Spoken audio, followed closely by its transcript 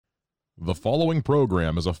The following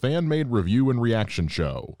program is a fan-made review and reaction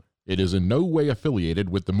show. It is in no way affiliated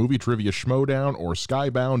with the Movie Trivia Schmodown or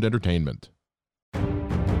Skybound Entertainment.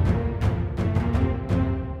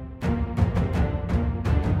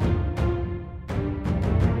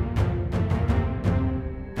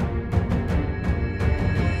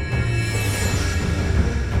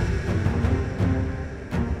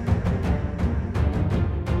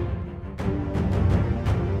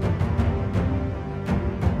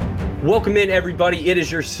 Welcome in, everybody. It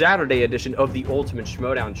is your Saturday edition of the Ultimate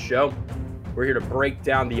Schmodown Show. We're here to break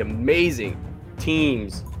down the amazing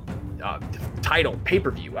teams title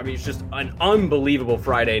pay-per-view. I mean, it's just an unbelievable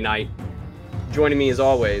Friday night. Joining me, as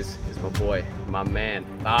always, is my boy, my man,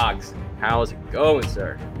 Boggs. How's it going,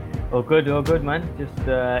 sir? All good, man. Just,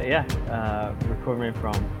 recovering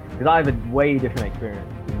from, because I have a way different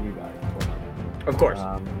experience than you guys. Of course.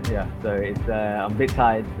 So it's, I'm a bit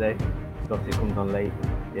tired today. Obviously, it comes on late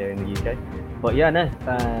here in the UK. But yeah,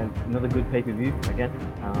 another good pay-per-view again.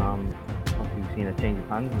 Obviously, we've seen a change of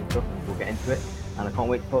hands and stuff, and we'll get into it. And I can't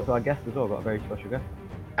wait to talk to our guest as well. Got a very special guest.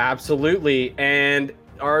 Absolutely. And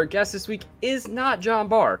our guest this week is not John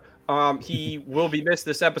Barr. He will be missed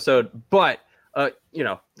this episode, but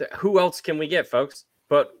who else can we get, folks?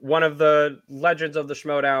 But one of the legends of the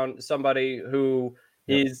Schmodown, somebody who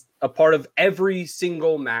is a part of every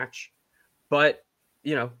single match, but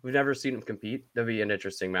we've never seen him compete. That'd be an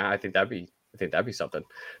interesting match. I think that'd be something.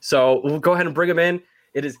 So we'll go ahead and bring him in.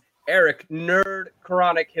 It is Eric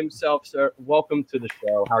NERDCHRONIC himself, sir. Welcome to the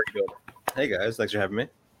show. How are you doing? Hey guys, thanks for having me.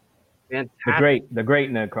 Fantastic. The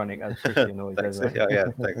great NERDCHRONIC, as Christian always says. Right? Yeah,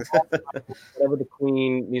 thanks. Whatever the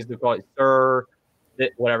queen needs to call it, sir,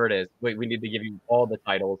 whatever it is. We need to give you all the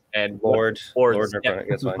titles and Lord NERDCHRONIC.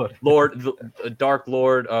 That's fine. Lord, the Dark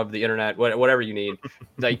Lord of the internet, whatever you need.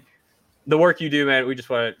 Like the work you do, man. We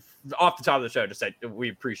just want to, off the top of the show, just say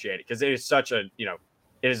we appreciate it because it is such a, it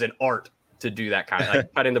is an art to do that kind of,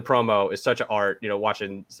 like cutting the promo is such an art.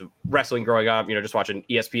 watching some wrestling growing up, just watching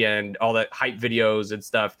ESPN, all the hype videos and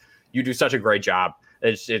stuff. You do such a great job.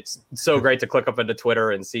 It's so great to click up into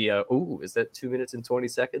Twitter and see, is that 2 minutes and 20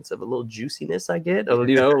 seconds of a little juiciness I get? A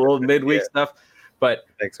little midweek stuff. But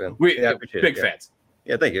thanks, man. We big fans.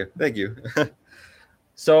 Yeah, thank you.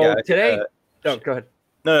 So today, go ahead.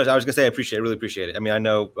 No, I was gonna say I really appreciate it. I mean, I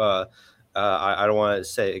know I don't want to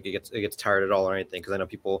say it gets tired at all or anything because I know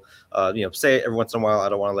people say it every once in a while. I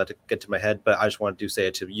don't want to let it get to my head, but I just want to say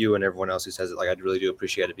it to you and everyone else who says it. Like, I really do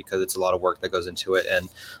appreciate it because it's a lot of work that goes into it, and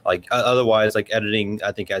like otherwise, like editing,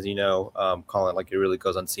 I think as Colin, like it really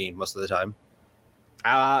goes unseen most of the time.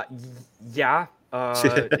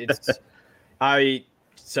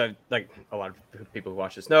 So like a lot of people who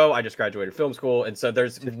watch this know, I just graduated film school. And so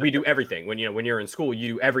we do everything when you're in school,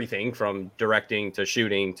 you do everything from directing to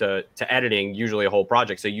shooting to editing, usually a whole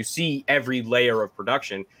project. So you see every layer of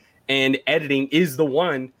production, and editing is the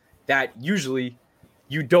one that usually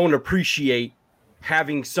you don't appreciate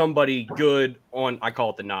having somebody good on, I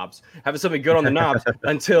call it the knobs, having somebody good on the knobs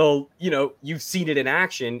until, you've seen it in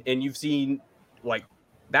action and you've seen like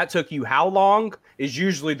that took you how long is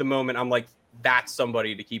usually the moment I'm like, that's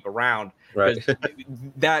somebody to keep around. Right.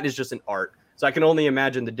 That is just an art. So I can only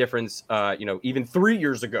imagine the difference, even 3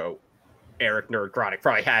 years ago, Eric NERDCHRONIC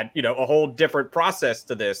probably had, a whole different process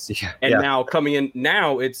to this. Now coming in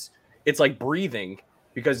now it's like breathing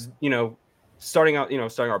because, starting our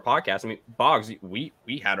podcast, I mean, Boggs, we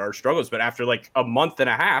had our struggles, but after like a month and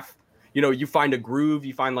a half, you find a groove,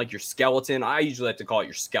 you find like your skeleton. I usually like to call it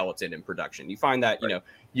your skeleton in production. You find that, right.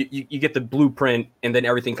 You get the blueprint and then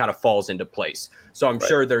everything kind of falls into place. So I'm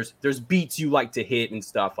sure there's beats you like to hit and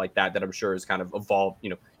stuff like that I'm sure has kind of evolved.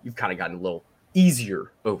 You've kind of gotten a little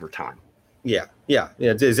easier over time. Yeah,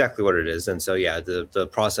 it's exactly what it is. And so, the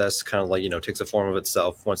process kind of like, takes a form of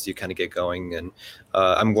itself once you kind of get going. And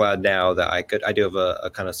I'm glad now that I do have a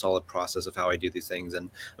kind of solid process of how I do these things, and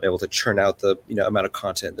I'm able to churn out the, amount of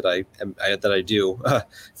content that I do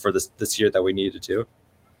for this year that we needed to.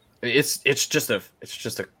 It's just a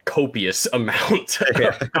copious amount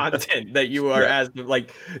of content that you are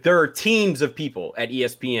there are teams of people at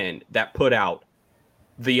ESPN that put out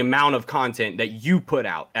the amount of content that you put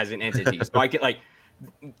out as an entity. So I get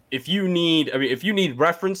if you need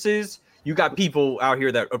references, you got people out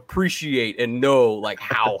here that appreciate and know like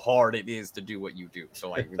how hard it is to do what you do.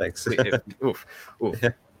 So like, thanks. Oof.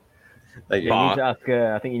 Thank you. I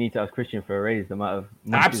think you need to ask Christian for a raise. The amount of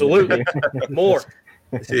absolutely more.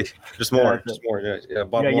 just more. Yeah,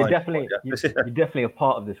 you're definitely a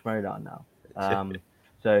part of this Schmodown now.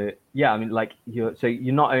 So yeah, I mean, like you're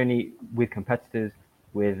not only with competitors,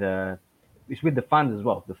 it's with the fans as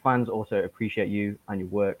well. The fans also appreciate you and your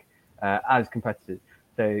work as competitors.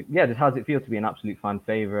 So yeah, just how does it feel to be an absolute fan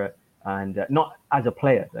favorite, and not as a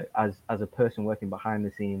player, though, as a person working behind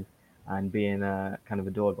the scenes and being kind of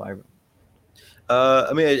adored by everyone?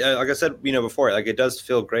 I mean, like I said, before, like it does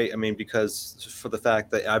feel great. I mean, because for the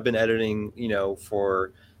fact that I've been editing,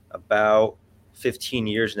 for about 15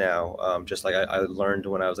 years now. Just like I learned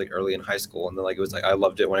when I was like early in high school, and then like it was like I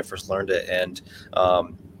loved it when I first learned it, and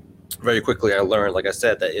very quickly I learned, like I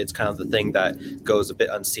said, that it's kind of the thing that goes a bit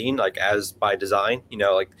unseen, like as by design.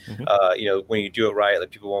 When you do it right, like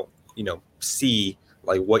people won't, see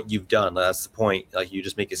like what you've done. That's the point. Like you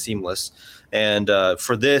just make it seamless. And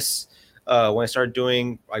for this. When I started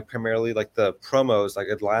doing like primarily like the promos, like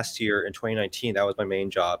last year in 2019, that was my main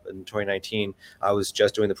job. In 2019, I was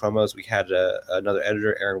just doing the promos. We had another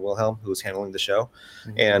editor, Aaron Wilhelm, who was handling the show,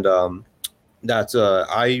 and that's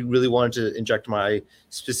I really wanted to inject my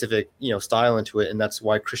specific style into it, and that's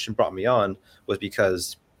why Christian brought me on, was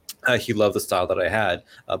because he loved the style that I had.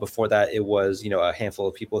 Before that, it was a handful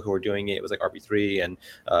of people who were doing it. It was like RB3 and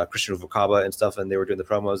Christian Vukaba and stuff, and they were doing the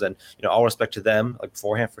promos. And all respect to them, like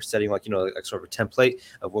beforehand, for setting like sort of a template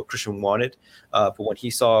of what Christian wanted. But when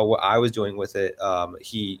he saw what I was doing with it,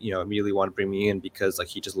 he immediately wanted to bring me in, because like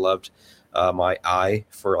he just loved my eye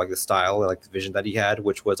for like the style and like the vision that he had,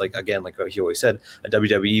 which was like, again, like he always said, a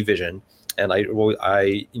WWE vision. And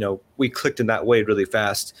we clicked in that way really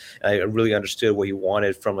fast. I really understood what he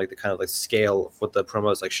wanted from like the kind of like scale of what the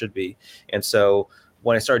promos like should be. And so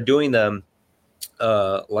when I started doing them,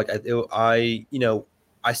 I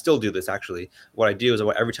still do this actually. What I do is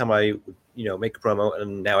every time I make a promo,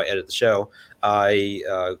 and now I edit the show, I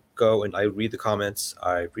go and I read the comments,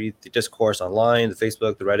 I read the discourse online, the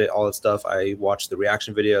Facebook, the Reddit, all that stuff. I watch the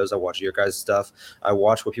reaction videos, I watch your guys' stuff, I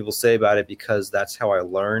watch what people say about it, because that's how I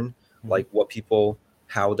learn like what people,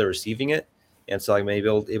 how they're receiving it. And so I may be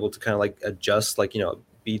able to kind of like adjust like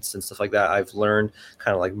beats and stuff like that. I've learned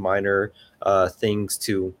kind of like minor things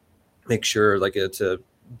to make sure like to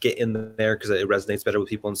get in there, because it resonates better with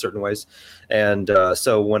people in certain ways. And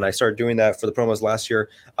so when I started doing that for the promos last year,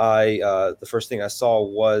 the first thing I saw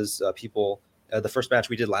was people. The first match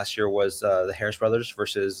we did last year was the Harris Brothers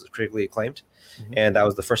versus Critically Acclaimed. And that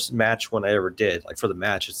was the first match one I ever did, like for the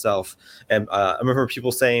match itself. And I remember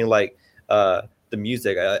people saying like the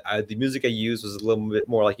music, the music I used was a little bit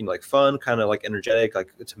more like like fun, kind of like energetic,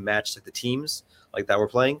 like to match like the teams like that were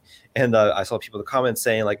playing. And I saw people in the comments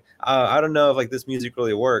saying like, I don't know if like this music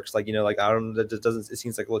really works, like like I don't, it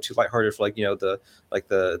seems like a little too lighthearted for like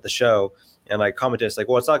the show. And I commented, it's like,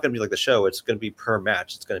 well, it's not going to be like the show. It's going to be per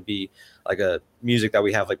match. It's going to be like a music that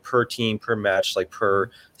we have like per team, per match, like per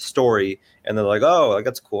story. And they're like, oh, like,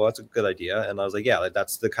 that's cool. That's a good idea. And I was like, yeah, like,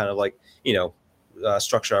 that's the kind of like,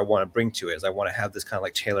 structure I want to bring to it. Is I want to have this kind of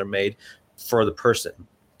like tailor made for the person.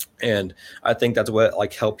 And I think that's what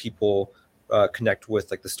like help people connect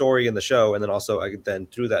with like the story and the show. And then also I then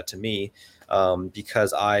threw that to me,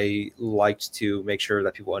 because I liked to make sure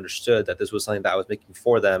that people understood that this was something that I was making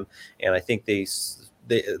for them. And I think they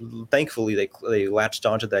thankfully they latched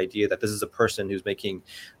onto the idea that this is a person who's making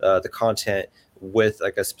the content with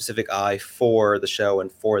like a specific eye for the show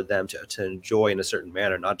and for them to enjoy in a certain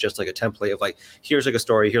manner, not just like a template of like, here's like a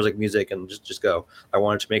story, here's like music, and just go. I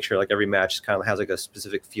wanted to make sure like every match kind of has like a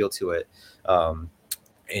specific feel to it.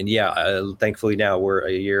 And yeah, thankfully now we're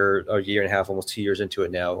a year and a half, almost 2 years into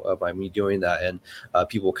it now by me doing that. And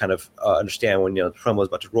people kind of understand when, the promo is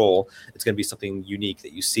about to roll, it's going to be something unique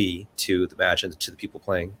that you see to the match and to the people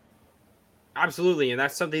playing. Absolutely. And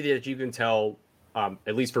that's something that you can tell,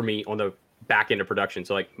 at least for me, on the back end of production.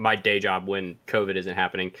 So like my day job when COVID isn't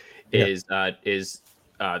happening is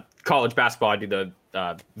college basketball. I do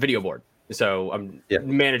the video board. So I'm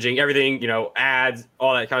managing everything, ads,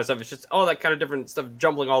 all that kind of stuff. It's just all that kind of different stuff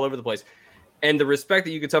jumbling all over the place. And the respect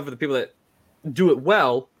that you can tell for the people that do it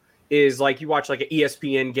well is like you watch like an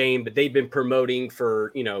ESPN game that they've been promoting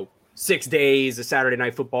for, 6 days, a Saturday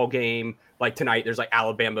night football game. Like tonight, there's like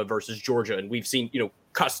Alabama versus Georgia. And we've seen,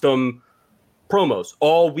 custom promos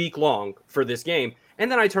all week long for this game. And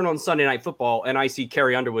then I turn on Sunday Night Football and I see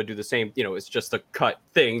Carrie Underwood do the same. It's just a cut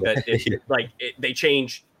thing that they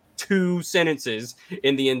change 2 sentences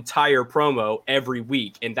in the entire promo every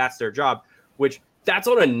week, and that's their job, which that's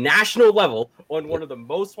on a national level on one of the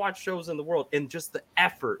most watched shows in the world. And just the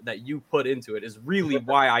effort that you put into it is really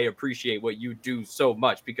why I appreciate what you do so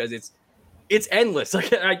much, because it's endless.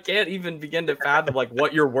 Like I can't even begin to fathom like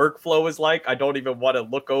what your workflow is like. I don't even want to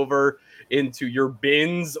look over into your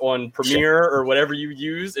bins on Premiere or whatever you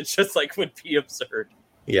use. It's just like would be absurd.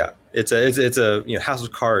 Yeah, it's a house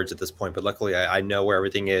of cards at this point, but luckily I know where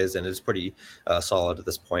everything is, and it's pretty solid at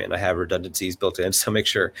this point, and I have redundancies built in, so make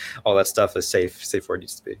sure all that stuff is safe where it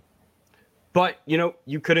needs to be. But,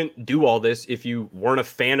 you couldn't do all this if you weren't a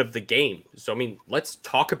fan of the game. So, I mean, let's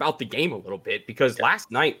talk about the game a little bit, because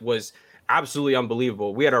last night was absolutely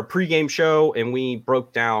unbelievable. We had our pregame show and we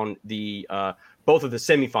broke down the both of the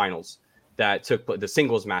semifinals that took the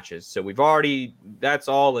singles matches. So that's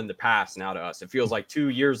all in the past now to us. It feels like 2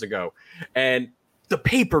 years ago. And the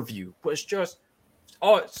pay-per-view was just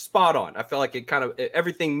spot on. I felt like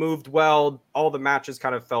everything moved well. All the matches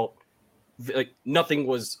kind of felt like nothing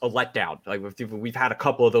was a letdown. Like we've had a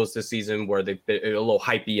couple of those this season where they've been a little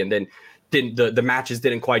hypey, and then the matches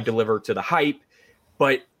didn't quite deliver to the hype,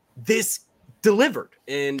 but this delivered.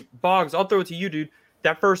 And Boggs, I'll throw it to you, dude.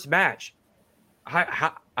 That first match,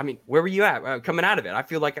 I mean, where were you at coming out of it? I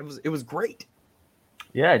feel like it was great.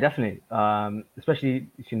 Yeah, definitely. Especially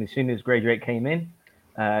as soon as Grey Drake came in,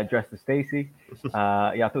 dressed as Stacy.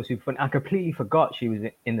 I thought it was super fun. I completely forgot she was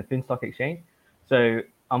in the Finstock exchange. So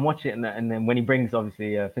I'm watching it, and then when he brings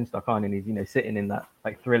obviously Finstock on, and he's sitting in that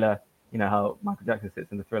like Thriller, how Michael Jackson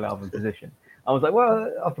sits in the Thriller album position. I was like,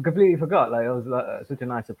 well, I completely forgot. Like it was such a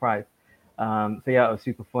nice surprise. So yeah, it was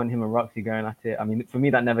super fun. Him and Roxy going at it. I mean, for me,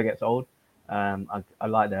 that never gets old. I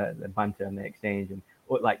like the banter and the exchange, and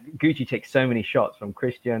like Gucci takes so many shots from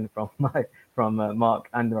Christian, from Mark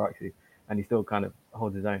and Roxy, and he still kind of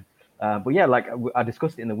holds his own. But yeah, like I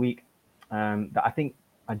discussed it in the week, that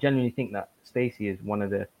I genuinely think that Stacy is one of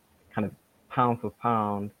the kind of pound for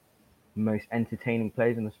pound most entertaining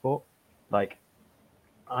players in the sport. Like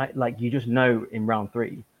you just know in round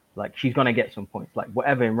 3, like she's gonna get some points. Like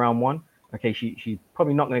whatever in round 1, okay, she's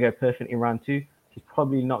probably not gonna go perfect in round 2. She's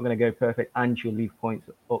probably not gonna go perfect, and she'll leave points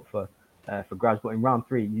up for grabs. But in round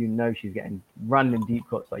 3, she's getting random deep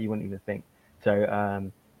cuts that you wouldn't even think.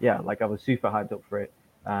 So yeah, like I was super hyped up for it.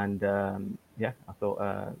 And I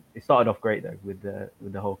thought it started off great though with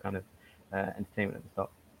the whole kind of entertainment at the start.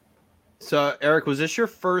 So Eric, was this your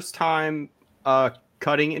first time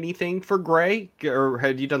cutting anything for Grey, or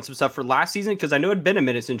had you done some stuff for last season? Because I know it'd been a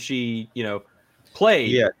minute since she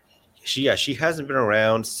played. Yeah. She hasn't been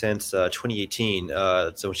around since 2018.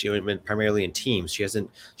 So she's been primarily in teams. She's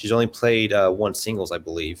only played one singles, I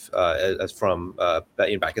believe, as from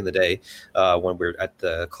back in the day when we were at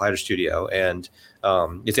the Collider studio. And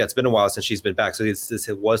it's been a while since she's been back. So this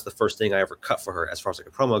was the first thing I ever cut for her as far as like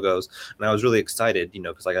a promo goes. And I was really excited,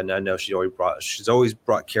 because like I know she's always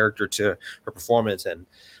brought character to her performance, and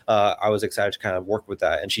I was excited to kind of work with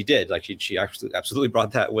that, and she did. Like she absolutely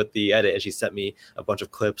brought that with the edit, and she sent me a bunch of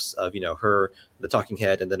clips of her, the talking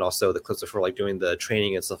head, and then also the clips of her like doing the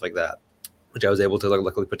training and stuff like that, which I was able to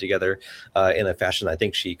luckily put together in a fashion I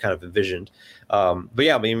think she kind of envisioned. But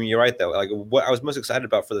yeah, I mean, you're right though. Like what I was most excited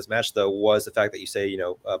about for this match though was the fact that you say,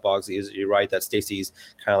 Boggsy, you're right that Stacy's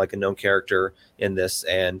kind of like a known character in this,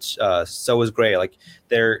 and so is Grey. Like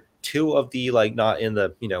they're two of the like not in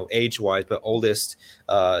the age wise but oldest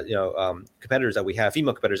competitors that we have,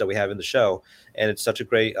 female competitors that we have in the show, and it's such a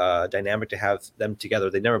great dynamic to have them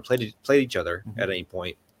together. They never played each other at any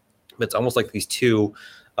point, but it's almost like these two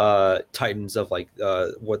titans of like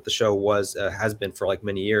what the show has been for like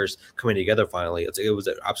many years coming together finally. It was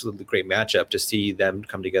an absolutely great matchup to see them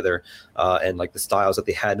come together, and like the styles that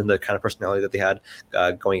they had and the kind of personality that they had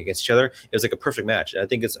going against each other. It was like a perfect match, and I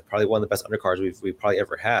think it's probably one of the best undercards we've probably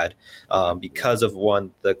ever had, because of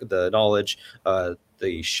the knowledge,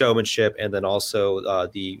 the showmanship, and then also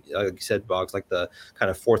like you said, Boggs, like the kind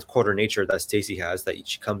of fourth quarter nature that Stacy has, that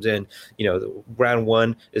she comes in, round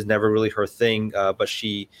 1 is never really her thing, but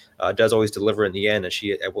she does always deliver in the end, and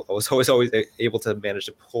she was always able to manage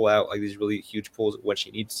to pull out like these really huge pulls when she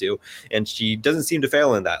needs to, and she doesn't seem to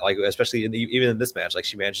fail in that, like especially even in this match. Like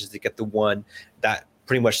she manages to get the one that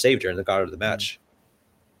pretty much saved her and got her to the match.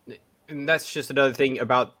 And that's just another thing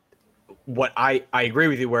about what I agree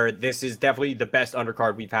with you, where this is definitely the best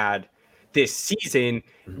undercard we've had this season,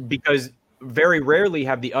 because very rarely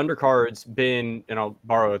have the undercards been, and I'll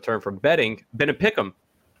borrow a term from betting, been a pick'em.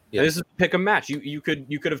 Yeah. This is a pick'em match. You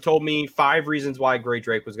could have told me 5 reasons why Grey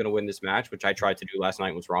Drake was going to win this match, which I tried to do last night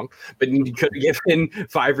and was wrong. But you could have given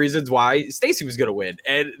 5 reasons why Stacy was going to win,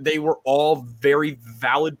 and they were all very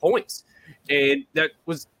valid points. And that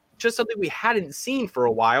was just something we hadn't seen for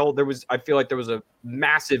a while. I feel like there was a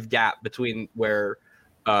massive gap between where,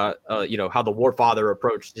 how the Warfather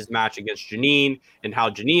approached his match against Janine and how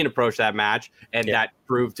Janine approached that match, and that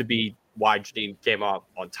proved to be why Janine came off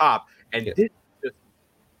on top. And this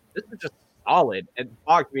was just solid. And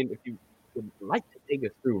Boggs, I mean, if you would like to take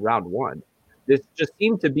us through round 1, this just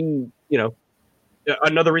seemed to be,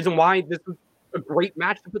 another reason why this was a great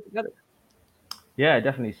match to put together. Yeah,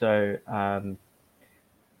 definitely. So,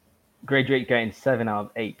 Grey Drake getting 7 out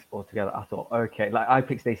of 8 altogether. I thought, okay, like I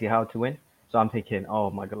picked Stacey Howard to win, so I'm thinking, oh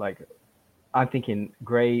my god, like I'm thinking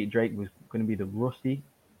Drake was going to be the rusty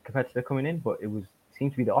competitor coming in, but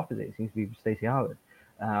seemed to be the opposite. It seems to be Stacey Howard.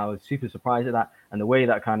 I was super surprised at that, and the way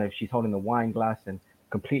that kind of she's holding the wine glass and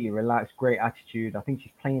completely relaxed, great attitude. I think she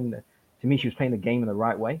was playing the game in the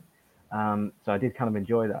right way. So I did kind of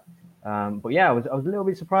enjoy that. But yeah, I was a little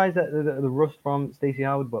bit surprised at the rust from Stacey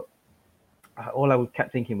Howard, but all I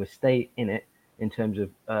kept thinking was stay in it in terms of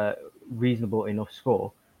reasonable enough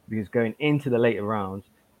score, because going into the later rounds,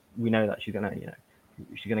 we know that she's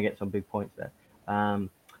gonna get some big points there.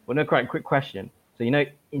 But no, quite quick question. So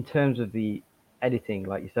in terms of the editing,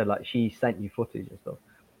 like you said, like she sent you footage and stuff.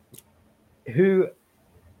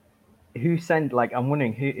 Who sent, like, I'm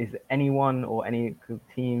wondering, who is anyone or any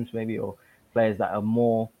teams maybe or players that are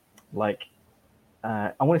more like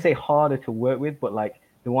I want to say harder to work with, but like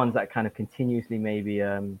the ones that kind of continuously maybe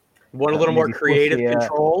want a little more creative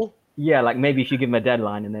control. Yeah, like maybe if you give them a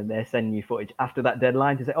deadline and then they're sending you footage after that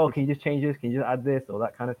deadline to say, oh, can you just change this? Can you just add this or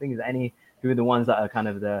that kind of thing? Is there who are the ones that are kind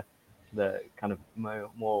of the kind of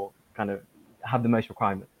more kind of have the most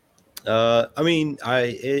requirement? I mean,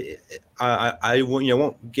 I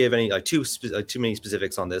won't give any too many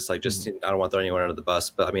specifics on this. Like, just I don't want to throw anyone under the bus,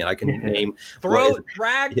 but I mean, I can name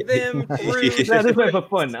drag them through. No, this way for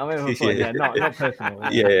fun. I mean, for fun. Yeah, not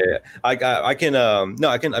personal. Yeah. I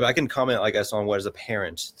can comment, I guess, on what is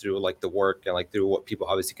apparent through like the work and like through what people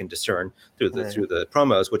obviously can discern through the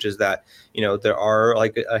promos, which is that there are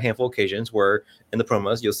like a handful of occasions where in the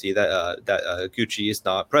promos you'll see that Gucci is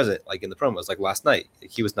not present, like in the promos. Like last night,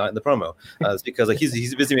 he was not in the promo. It's because like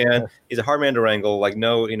he's a busy man. He's a hard man to wrangle. Like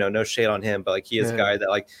no shade on him, but like he is a guy that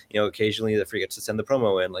like occasionally that forgets to send the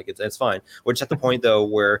promo in. Like it's fine. We're just at the point though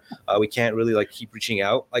where we can't really like keep reaching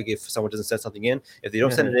out. Like if someone doesn't send something in, if they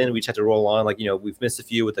don't send it in, we just have to roll on. Like we've missed a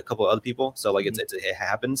few with a couple of other people, so like it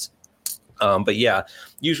happens. But yeah,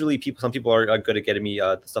 usually some people are good at getting me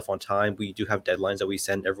the stuff on time. We do have deadlines that we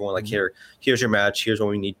send everyone. Like here's your match. Here's when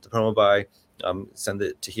we need the promo by. Send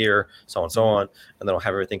it to here, so on and so on, and then I'll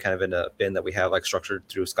have everything kind of in a bin that we have like structured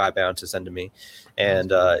through Skybound to send to me.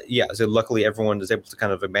 And so luckily everyone is able to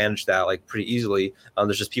kind of manage that like pretty easily.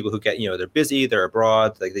 There's just people who get they're busy, they're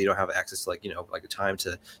abroad, like they don't have access to like like a time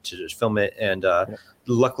to just film it. And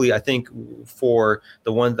luckily I think for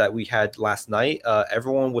the one that we had last night,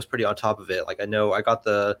 everyone was pretty on top of it. Like I know I got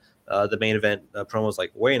the main event promos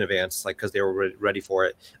like way in advance, like because they were ready for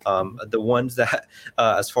it. The ones that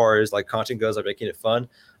as far as like content goes are making it fun.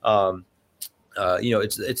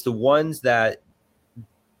 It's the ones that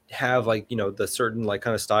have like the certain like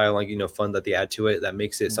kind of style, like fun that they add to it that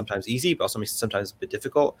makes it sometimes easy but also makes it sometimes a bit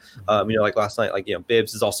difficult. Like last night, like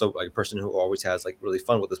Bibbs is also like a person who always has like really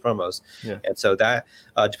fun with his promos, and so that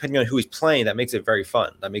depending on who he's playing, that makes it very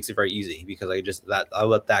fun, that makes it very easy, because I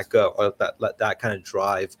let that go, let that kind of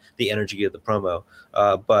drive the energy of the promo.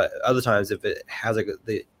 But other times if it has like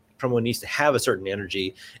the promo needs to have a certain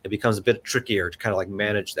energy, it becomes a bit trickier to kind of like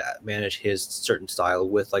manage his certain style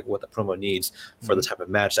with like what the promo needs for the type of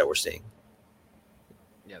match that we're seeing.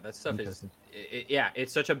 Yeah, that stuff is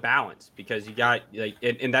it's such a balance, because you got like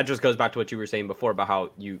and that just goes back to what you were saying before about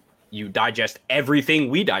how you digest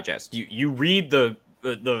everything we digest. You read the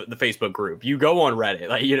Facebook group, you go on Reddit,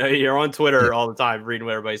 like you're on Twitter all the time reading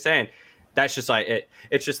what everybody's saying. That's just like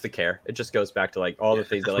it's just the care. It just goes back to like all the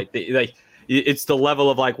things that like it's the level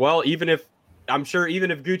of like, well, even if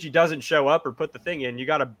Gucci doesn't show up or put the thing in, you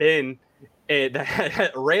got to bin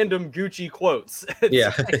random Gucci quotes.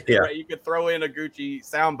 Right? You could throw in a Gucci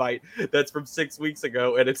soundbite that's from 6 weeks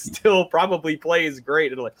ago and it still probably plays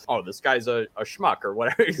great. And like, oh, this guy's a schmuck or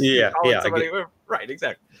whatever. Right,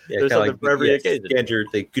 exactly. Yeah, there's something for every occasion. Standard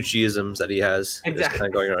the Gucci-isms that he has. Exactly. Kind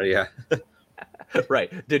of going on. Yeah.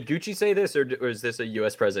 Right. Did Gucci say this, or is this a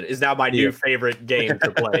U.S. president? Is now my new favorite game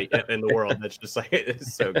to play in the world. That's just like,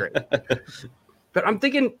 it's so great. But I'm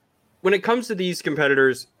thinking when it comes to these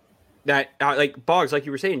competitors that like Boggs, like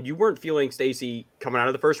you were saying, you weren't feeling Stacey coming out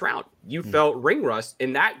of the first round. You felt ring rust,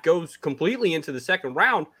 and that goes completely into the second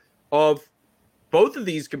round of both of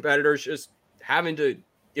these competitors just having to,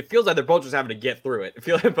 it feels like they're both just having to get through it. I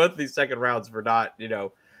feel like both of these second rounds were not, they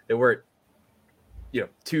weren't,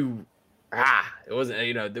 too, it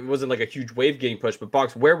wasn't, there wasn't like a huge wave game push. But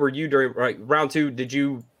Boggs, where were you during round two?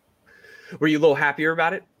 Were you a little happier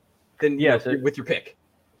about it than with your pick?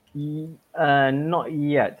 Not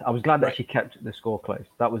yet. I was glad that she kept the score close.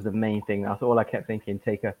 That was the main thing. That's all I kept thinking.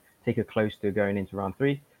 Take her close to going into round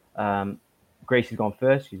three. Grace has gone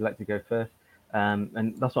first. She's elected to go first.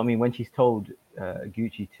 And that's what I mean when she's told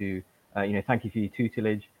Gucci to, thank you for your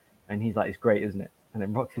tutelage, and he's like, it's great, isn't it? And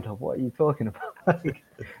then Roxy's like, what are you talking about?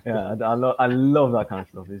 I love that kind of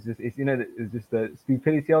stuff. It's just, it's just the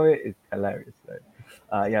stupidity of it is hilarious. So,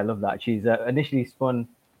 Yeah, I love that. She's initially spun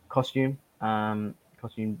costume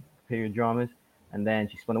period dramas, and then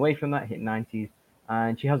she spun away from that, hit 90s,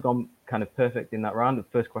 and she has gone kind of perfect in that round. The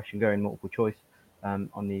first question going multiple choice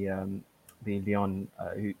on the Leon,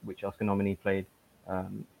 which Oscar nominee played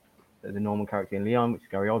the normal character in Leon, which is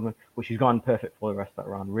Gary Oldman, but she's gone perfect for the rest of that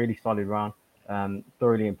round. Really solid round.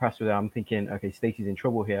 Thoroughly impressed with her. I'm thinking, okay, Stacey's in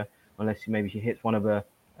trouble here, unless maybe she hits one of her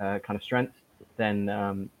kind of strengths,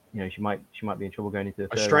 then she might be in trouble going into the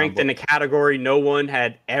third strength round, in a category no one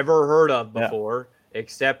had ever heard of before,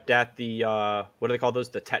 except at the what do they call those?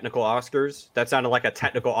 The technical Oscars. That sounded like a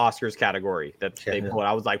technical Oscars category that they pulled.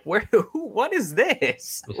 I was like, what is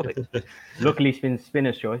this? Luckily,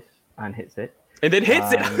 spinner's choice and hits it. And then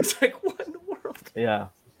hits it. I was like, what in the world? Yeah.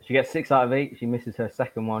 She gets 6 out of 8. She misses her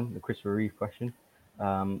second one, the Christopher Reeve question,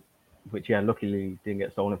 which, luckily didn't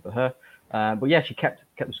get stolen for her. But yeah, she kept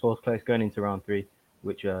the scores close going into round 3,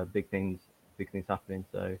 which big things happening.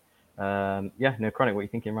 So NERDCHRONIC, what are you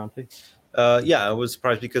thinking round 2? I was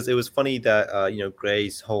surprised because it was funny that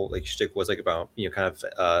Gray's whole shtick was about kind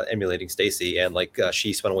of emulating Stacey, and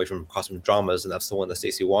she spun away from costume dramas, and that's the one that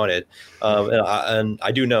Stacey wanted. And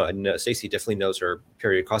I do know, Stacey definitely knows her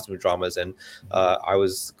period costume dramas, and I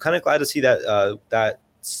was kind of glad to see that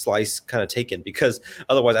slice kind of taken, because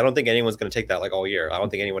otherwise I don't think anyone's going to take that all year. I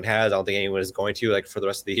don't think anyone has. I don't think anyone is going to for the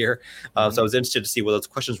rest of the year. So I was interested to see what those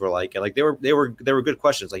questions were like, and they were good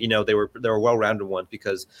questions. They were well-rounded ones,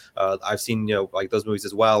 because I've seen those movies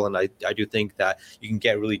as well, and I do think that you can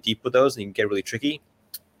get really deep with those and you can get really tricky.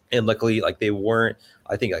 And luckily, they weren't,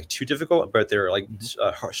 I think, too difficult, but they're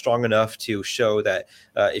strong enough to show that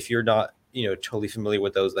if you're not totally familiar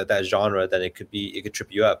with that genre, then it could trip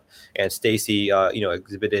you up. And Stacey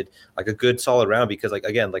exhibited a good solid round, because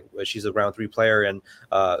again, she's a round 3 player, and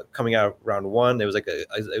coming out round 1 it was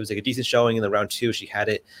a decent showing. In the round 2 she had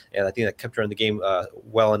it, and I think that kept her in the game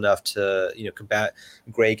well enough to combat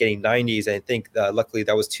Gray getting 90s. And I think luckily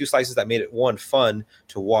that was 2 slices that made it, 1, fun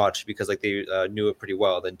to watch because they knew it pretty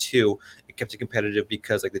well, then 2, it kept it competitive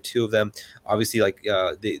because the 2 of them obviously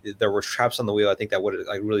there were traps on the wheel. I think that would have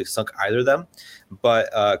really sunk either of them,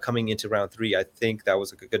 but coming into round 3, I think that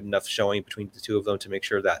was a good enough showing between the 2 of them to make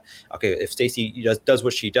sure that if Stacey does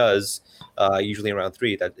what she does usually in round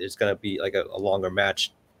 3, that it's going to be a longer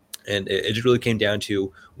match. And it just really came down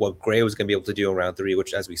to what Gray was going to be able to do in round 3,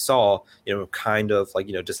 which, as we saw, kind of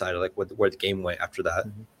decided where the game went after that.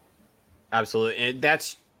 Absolutely, and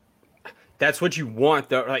that's what you want,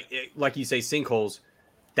 though. Like you say, sinkholes.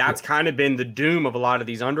 That's kind of been the doom of a lot of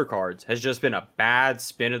these undercards, has just been a bad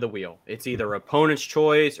spin of the wheel. It's either opponent's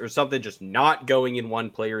choice or something just not going in one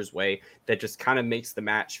player's way that just kind of makes the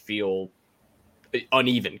match feel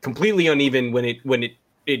uneven, completely uneven when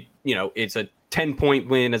it's a 10-point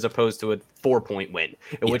win as opposed to a 4-point win,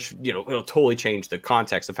 which it'll totally change the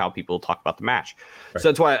context of how people talk about the match. Right. So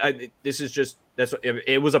that's why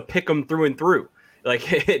it was a pick 'em through and through.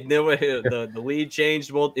 The lead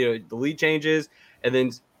changed. The lead changes. And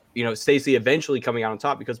then, Stacey eventually coming out on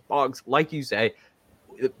top, because Boggs, like you say,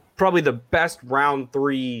 probably the best round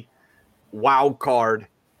 3 wild card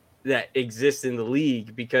that exists in the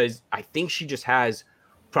league, because I think she just has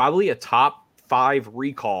probably a top 5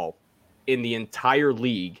 recall in the entire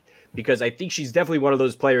league, because I think she's definitely one of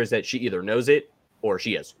those players that she either knows it or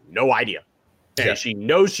she has no idea. And she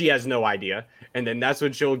knows she has no idea, and then that's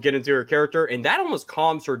when she'll get into her character, and that almost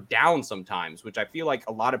calms her down sometimes, which I feel like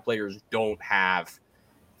a lot of players don't have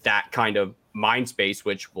that kind of mind space,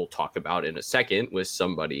 which we'll talk about in a second with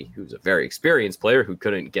somebody who's a very experienced player who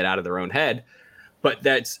couldn't get out of their own head. But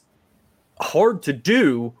that's hard to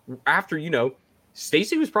do after,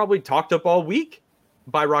 Stacey was probably talked up all week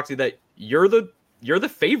by Roxy that you're the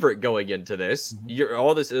favorite going into this. You're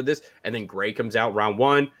all this, and then Gray comes out round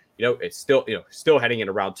 1. It's still heading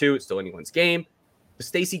into round 2. It's still anyone's game. But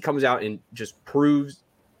Stacey comes out and just proves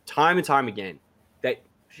time and time again that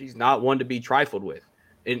she's not one to be trifled with.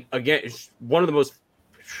 And again, it's one of the most,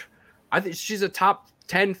 I think she's a top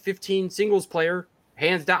 10, 15 singles player,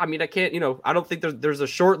 hands down. I mean, I can't, I don't think there's a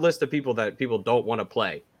short list of people that people don't want to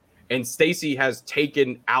play. And Stacey has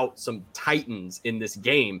taken out some titans in this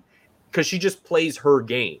game because she just plays her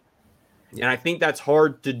game. Yeah. And I think that's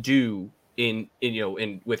hard to do in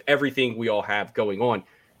with everything we all have going on,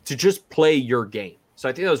 to just play your game. So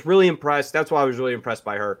I think I was really impressed. That's why I was really impressed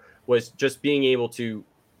by her, was just being able to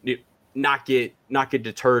not get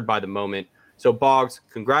deterred by the moment. So Boggs,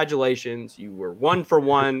 congratulations. You were 1 for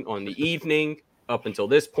 1 on the evening. Up until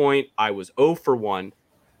this point, I was 0 for 1.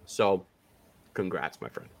 So congrats, my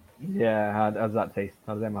friend. Yeah, how's that taste?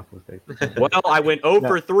 How does them apples taste? Well, I went 0 No.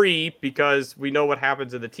 for 3 because we know what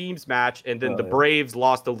happens in the teams match, and then the Braves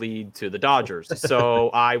lost the lead to the Dodgers. So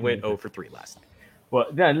I went 0 for 3 last night. Well,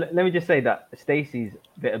 then let me just say that Stacey's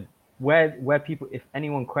bit of where people, if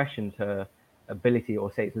anyone questions her ability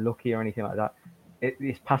or say it's lucky or anything like that,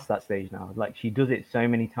 it's past that stage now. Like, she does it so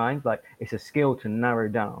many times. Like, it's a skill to narrow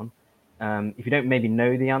down. If you don't maybe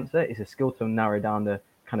know the answer, it's a skill to narrow down the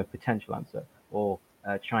kind of potential answer, or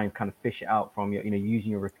try and kind of fish it out from your,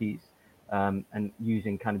 using your repeats, and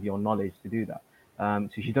using kind of your knowledge to do that.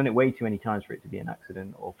 So she's done it way too many times for it to be an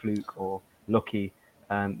accident or fluke or lucky.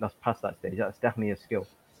 That's past that stage. That's definitely a skill.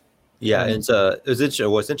 Yeah, and it's interesting.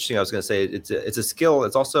 What's interesting, I was going to say, it's a skill.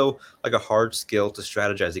 It's also like a hard skill to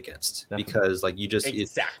strategize against, Definitely. because like you just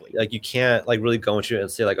Exactly. like you can't like really go into it and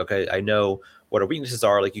say like, okay, I know what her weaknesses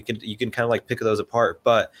are. Like you can kind of like pick those apart,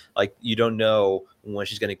 but like you don't know when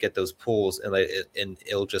she's going to get those pulls, and and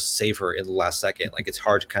it'll just save her in the last second. Like it's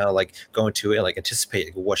hard to kind of like go into it and like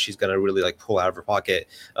anticipate what she's going to really like pull out of her pocket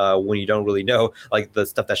when you don't really know like the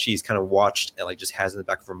stuff that she's kind of watched and like just has in the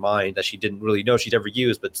back of her mind that she didn't really know she'd ever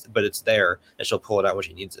use, but it's there and she'll pull it out when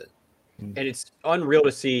she needs it. And it's unreal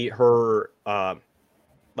to see her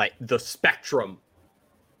like the spectrum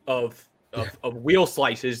of wheel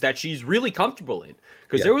slices that she's really comfortable in,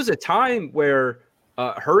 because there was a time where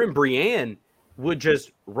her and Brienne would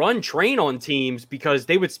just run train on teams because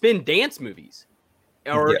they would spin dance movies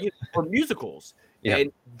or or musicals, and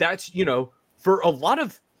that's for a lot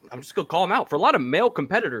of, I'm just gonna call them out, for a lot of male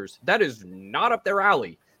competitors that is not up their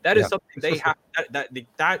alley. That is something they have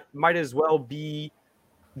that might as well be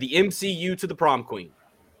the MCU to the prom queen.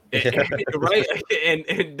 Right?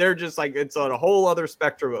 And they're just like, it's on a whole other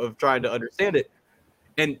spectrum of trying to understand it.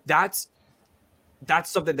 And that's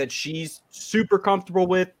something that she's super comfortable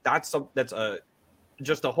with.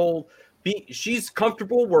 She's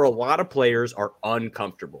comfortable where a lot of players are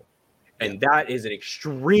uncomfortable. And that is an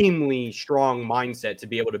extremely strong mindset to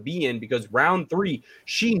be able to be in, because round 3,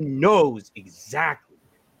 she knows exactly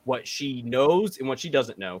what she knows and what she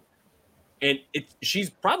doesn't know. And she's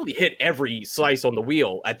probably hit every slice on the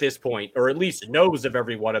wheel at this point, or at least knows of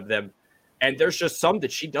every one of them. And there's just some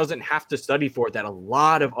that she doesn't have to study for, that a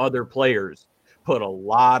lot of other players put a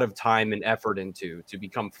lot of time and effort into to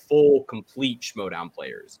become full, complete Schmodown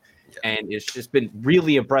players. And it's just been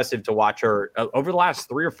really impressive to watch her over the last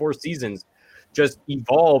 3 or 4 seasons just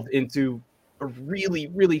evolve into a really,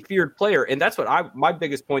 really feared player. And that's what my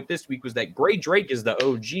biggest point this week was, that Gray Drake is the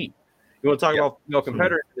OG. You want to talk about female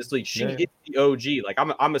competitors in this league? She is the OG. Like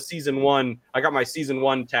I'm a season 1. I got my season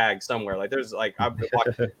 1 tag somewhere. Like there's like, I've been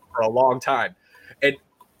watching for a long time, and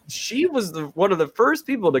she was one of the first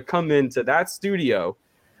people to come into that studio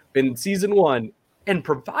in season 1 and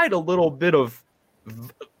provide a little bit of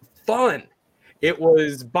fun. It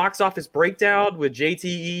was box office breakdown with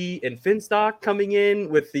JTE and Finstock coming in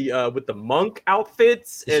with the monk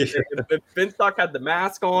outfits, and Finstock had the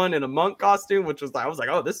mask on and a monk costume, which was, I was like,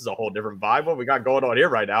 oh, this is a whole different vibe. What we got going on here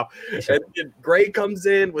right now? And Gray comes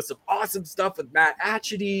in with some awesome stuff with Matt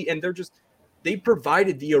Atchity, and they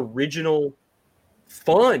provided the original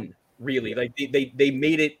fun, really. Like they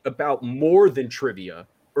made it about more than trivia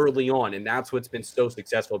early on, and that's what's been so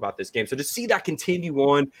successful about this game. So to see that continue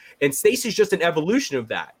on, and Stacey's just an evolution of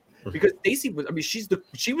that, because Stacey was, I mean,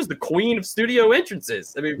 she was the queen of studio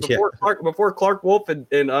entrances. I mean, before Clark Wolf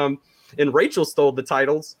and Rachel stole the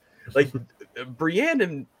titles, like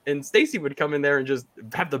Brienne and Stacey would come in there and just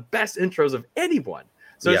have the best intros of anyone.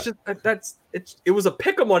 So it's just it was a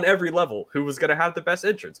pick 'em on every level. Who was going to have the best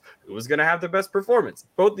entrance? Who was going to have the best performance?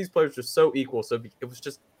 Both these players were so equal. So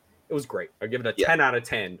it was great. I'd give it a 10 out of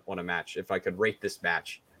 10 on a match if I could rate this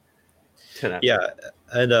match. 10 out of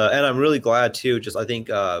 10. And I'm really glad too. Just I think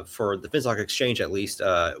for the Finstock Exchange, at least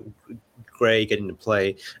Gray getting to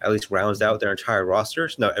play at least rounds out their entire roster.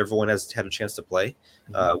 So now everyone has had a chance to play,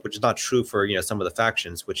 which is not true for some of the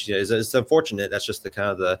factions, which is unfortunate. That's just the kind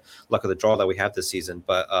of the luck of the draw that we have this season.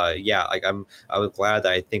 But I was glad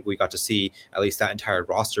that I think we got to see at least that entire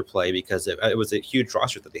roster play, because it was a huge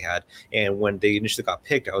roster that they had. And when they initially got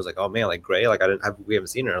picked, I was like, oh man, like Gray, like we haven't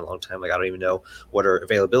seen her in a long time. Like I don't even know what her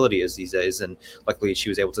availability is these days. And luckily she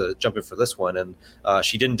was able to jump in for this one, and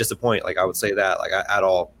she didn't disappoint. Like I would say that like at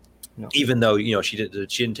all. No. Even though she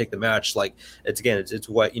didn't take the match, like it's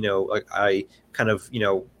what like I kind of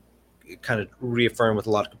kind of reaffirm with a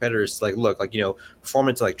lot of competitors, like, look, like,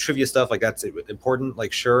 performance, like trivia stuff, like that's important,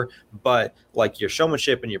 like, sure, but like your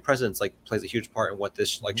showmanship and your presence like plays a huge part in what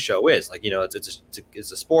this like show is. Like,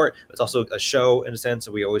 it's a sport, it's also a show in a sense,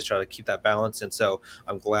 and we always try to keep that balance. And so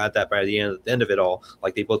I'm glad that by the end of it all,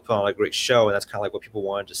 like they both put on a great show, and that's kind of like what people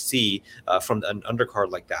wanted to see from an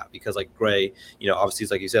undercard like that, because like Gray, obviously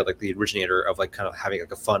is, like you said, like the originator of like kind of having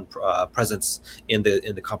like a fun presence in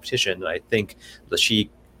the competition. And I think that she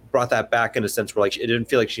brought that back in a sense where like it didn't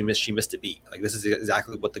feel like she missed a beat. Like this is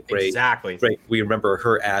exactly what the Gray we remember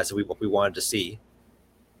her as, what we wanted to see.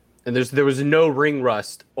 And there was no ring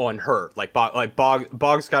rust on her.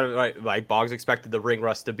 Boggs kind of like Boggs expected the ring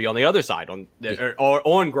rust to be on the other side or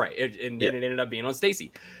on Gray, and it ended up being on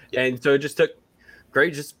Stacy. Yeah. And so it just took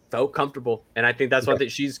Gray just felt comfortable, and I think that's one thing.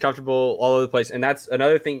 She's comfortable all over the place, and that's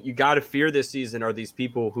another thing you got to fear this season are these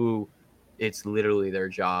people who it's literally their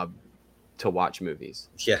job to watch movies.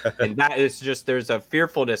 Yeah. And that is just, there's a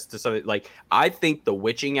fearfulness to something. Like, I think The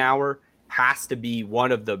Witching Hour has to be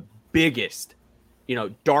one of the biggest,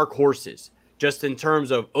 dark horses, just in terms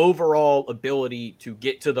of overall ability to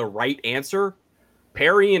get to the right answer.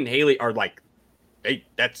 Perry and Haley are like,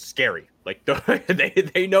 that's scary. Like,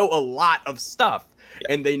 they know a lot of stuff,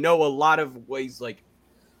 and they know a lot of ways, like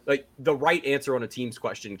the right answer on a team's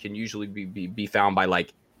question can usually be found by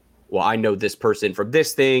like, well, I know this person from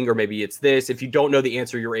this thing, or maybe it's this. If you don't know the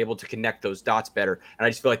answer, you're able to connect those dots better. And I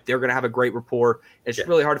just feel like they're going to have a great rapport. It's just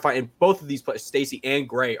really hard to find. And both of these players, Stacy and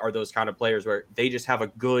Gray, are those kind of players where they just have a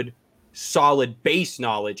good, solid base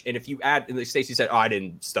knowledge. And if you add, and Stacy said, "Oh, I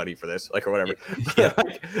didn't study for this," like, or whatever. Yeah.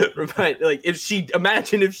 But like, if she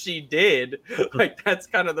did, like, that's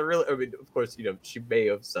kind of the real. I mean, of course, she may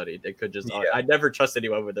have studied. It could just. I never trust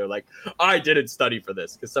anyone when they're like, "I didn't study for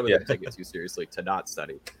this," because some of them take it too seriously to not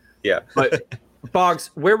study. Yeah. But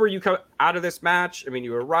Boggs, where were you out of this match? I mean,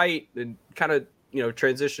 you were right, and kind of,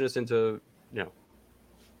 transition us into,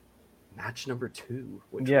 match number 2.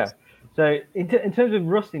 So in terms of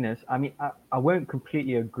rustiness, I mean, I won't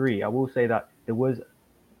completely agree. I will say that they were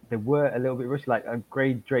a little bit rusty. Like,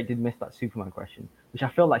 Drake did miss that Superman question, which I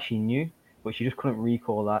felt like she knew, but she just couldn't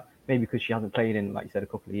recall that. Maybe because she hasn't played in, like you said, a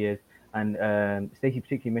couple of years. And Stacey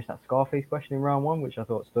particularly missed that Scarface question in round 1, which I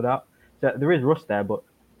thought stood out. So there is rust there, but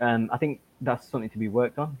I think that's something to be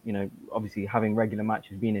worked on. Obviously having regular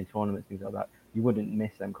matches, being in tournaments, things like that, you wouldn't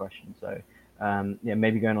miss them questions. So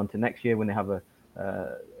maybe going on to next year when they have a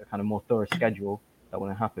kind of more thorough schedule, that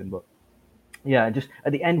wouldn't happen. But just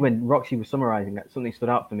at the end when Roxy was summarizing that, something stood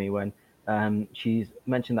out for me when she's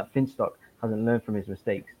mentioned that Finstock hasn't learned from his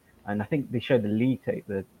mistakes. And I think they showed the league tape,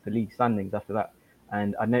 the league standings after that.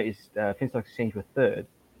 And I noticed Finstock Exchange were 3rd,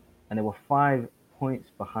 and they were 5 points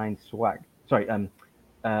behind Swag. Sorry,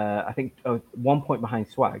 I think 1 point behind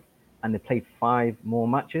Swag, and they played 5 more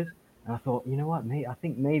matches. And I thought, you know what, mate, I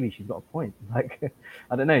think maybe she's got a point. Like,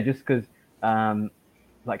 I don't know, just because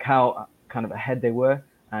like how kind of ahead they were,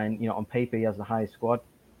 and on paper he has the highest squad.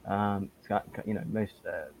 It's got most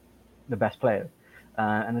the best players,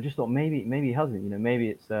 and I just thought maybe he hasn't. Maybe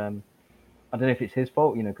it's I don't know if it's his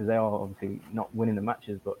fault. Because they are obviously not winning the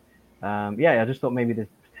matches, but I just thought maybe there's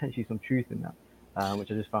potentially some truth in that,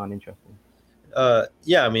 which I just found interesting. I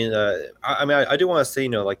do want to say,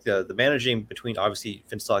 like the managing between obviously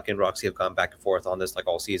Finstock and Roxy have gone back and forth on this like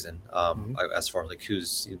all season, as far as like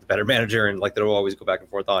who's the better manager, and like they'll always go back and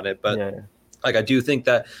forth on it. But like I do think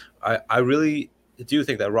that I really do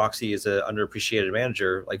think that Roxy is an underappreciated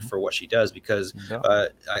manager, like for what she does, because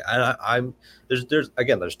there's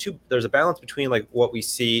a balance between like what we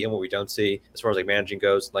see and what we don't see as far as like managing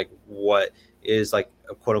goes, like what is like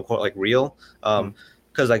a quote unquote like real.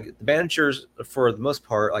 Because like the managers, for the most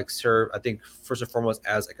part, like serve, I think, first and foremost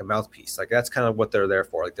as like a mouthpiece. Like that's kind of what they're there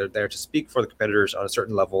for. Like they're there to speak for the competitors on a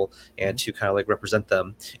certain level and to kind of like represent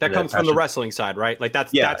them. That comes from the wrestling side, right? Like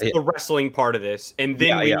that's the wrestling part of this. And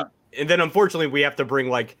then and then unfortunately we have to bring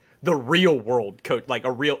like the real world coach, like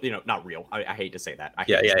a real, not real. I hate to say that.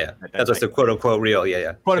 That's what's the quote unquote real.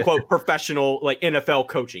 Quote unquote professional like NFL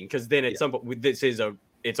coaching, because then at some point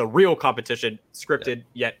it's a real competition, scripted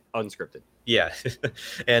yet unscripted. Yeah.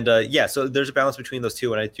 And so there's a balance between those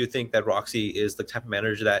two. And I do think that Roxy is the type of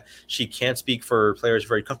manager that she can speak for players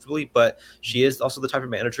very comfortably, but she is also the type of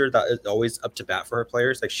manager that is always up to bat for her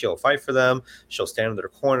players. Like she'll fight for them. She'll stand in their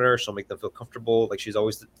corner. She'll make them feel comfortable. Like she's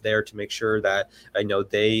always there to make sure that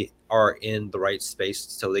they are in the right space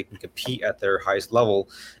so they can compete at their highest level.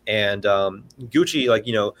 And Gucci, like,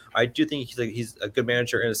 I do think he's a good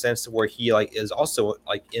manager in a sense where he like is also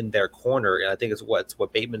like in their corner. And I think it's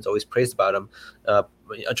what Bateman's always praised about about him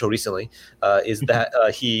until recently, is that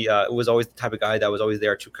he was always the type of guy that was always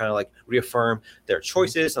there to kind of like reaffirm their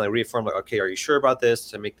choices and like reaffirm like, okay, are you sure about this,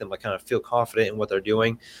 to make them like kind of feel confident in what they're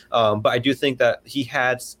doing. But I do think that he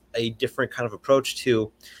had a different kind of approach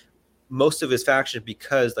to most of his faction,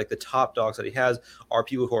 because like the top dogs that he has are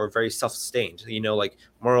people who are very self-sustained, like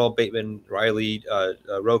Merle, Bateman, Riley,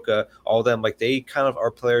 Roca, all of them, like they kind of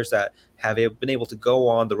are players that have been able to go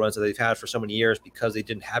on the runs that they've had for so many years because they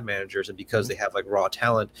didn't have managers and because they have like raw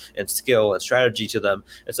talent and skill and strategy to them.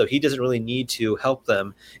 And so he doesn't really need to help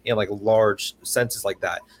them in like large senses like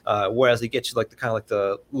that. Whereas they get to like the kind of like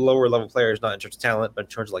the lower level players, not in terms of talent, but in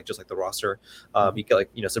terms of like just like the roster. You get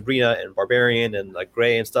like, Sabrina and Barbarian and like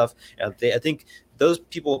Gray and stuff. And I think those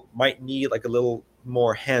people might need like a little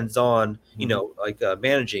more hands-on,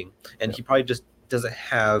 managing. And he probably just doesn't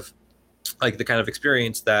have like the kind of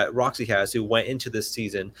experience that Roxy has, who went into this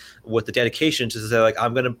season with the dedication to say like,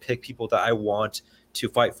 I'm going to pick people that I want to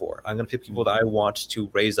fight for. I'm going to pick people that I want to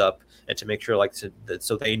raise up and to make sure like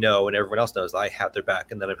so they know and everyone else knows I have their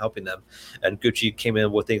back and that I'm helping them. And Gucci came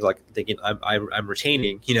in with things like thinking I'm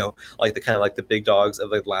retaining, like the kind of like the big dogs of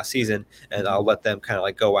like last season, and I'll let them kind of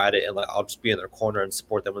like go at it, and like I'll just be in their corner and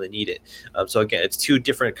support them when they need it. So again, it's two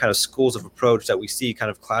different kind of schools of approach that we see kind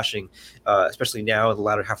of clashing, especially now in the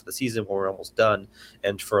latter half of the season when we're almost done.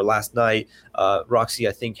 And for last night, Roxy,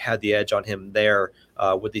 I think, had the edge on him there.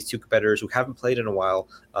 With these two competitors who haven't played in a while,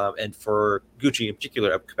 and for Gucci in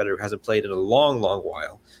particular, a competitor who hasn't played in a long, long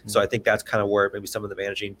while. So I think that's kind of where maybe some of the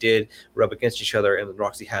managing did rub against each other, and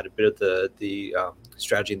Roxy had a bit of the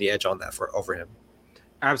strategy and the edge on that over him.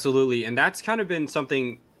 Absolutely, and that's kind of been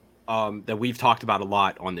something that we've talked about a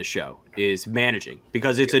lot on this show, is managing,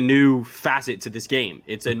 because it's a new facet to this game.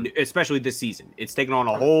 It's especially this season, it's taken on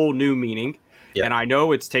a whole new meaning, and I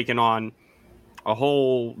know it's taken on a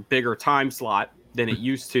whole bigger time slot than it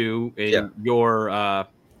used to in your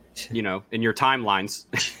in your timelines.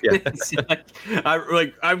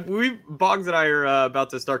 Boggs and I are about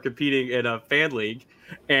to start competing in a fan league,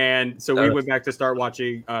 and so we went back to start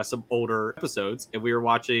watching some older episodes, and we were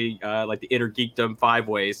watching like the Inner Geekdom 5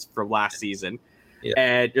 ways from last season,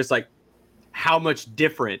 and just like how much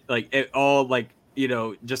different like it all, like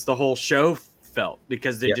just the whole show felt,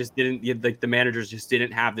 because they just didn't, like the managers just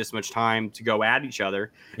didn't have this much time to go at each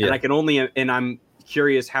other. And I'm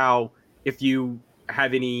curious how, if you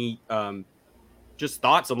have any just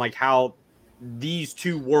thoughts on like how these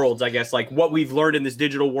two worlds, I guess, like what we've learned in this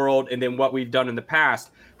digital world and then what we've done in the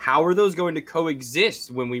past, how are those going to coexist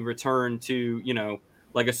when we return to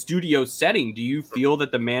like a studio setting? Do you feel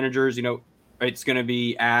that the managers, it's going to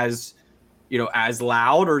be as as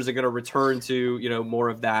loud, or is it going to return to more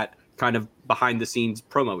of that kind of behind the scenes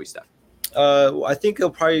promo-y stuff? I think we'll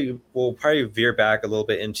probably veer back a little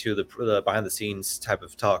bit into the behind the scenes type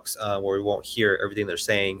of talks, where we won't hear everything they're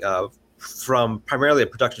saying from primarily a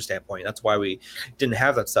production standpoint. That's why we didn't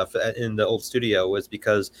have that stuff in the old studio, was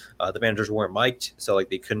because the managers weren't mic'd, so like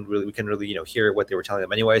we couldn't really hear what they were telling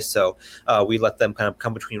them anyway. So we let them kind of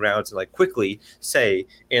come between rounds and like quickly say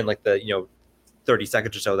in like the 30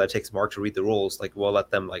 seconds or so that it takes Mark to read the rules, like we'll let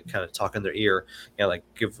them like kind of talk in their ear and like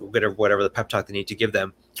give whatever the pep talk they need to give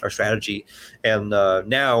them, our strategy. And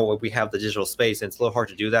now we have the digital space, and it's a little hard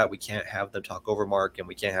to do that. We can't have them talk over Mark, and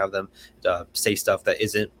we can't have them say stuff that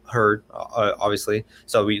isn't heard, obviously.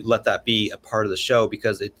 So we let that be a part of the show,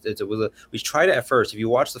 because we tried it at first. If you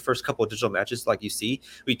watch the first couple of digital matches, like you see,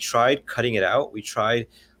 we tried cutting it out. We tried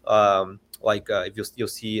if you'll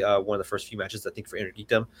see one of the first few matches, I think for Inner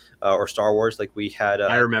Geekdom or Star Wars, like we had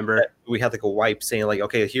I remember we had like a wipe saying like,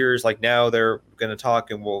 okay, here's like, now they're gonna talk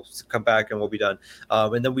and we'll come back and we'll be done.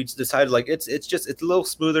 And then we decided like it's a little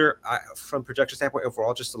smoother from projection standpoint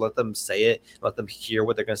overall, just to let them say it, let them hear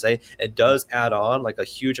what they're gonna say. It does add on like a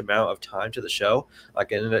huge amount of time to the show,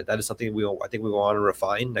 like, and that is something I think we want to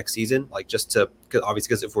refine next season, like just to,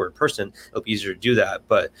 because if we're in person, it'll be easier to do that.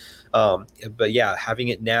 But yeah, having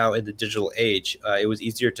it now in the digital age, it was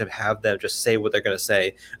easier to have them just say what they're going to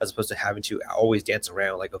say, as opposed to having to always dance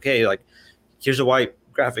around like, okay, like here's a white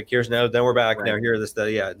graphic, here's now we're back, right. Now here this,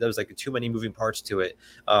 there was like too many moving parts to it.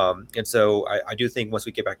 And so I do think once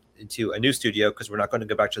we get back into a new studio, because we're not going to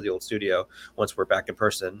go back to the old studio once we're back in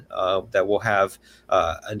person, that we'll have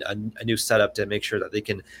a new setup to make sure that they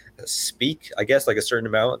can speak, I guess, like a certain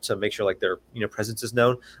amount, to make sure like their presence is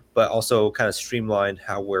known, but also kind of streamline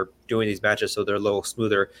how we're doing these matches so they're a little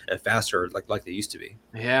smoother and faster, like they used to be.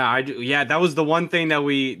 Yeah, that was the one thing that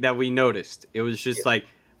we noticed. It was just like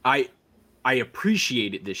I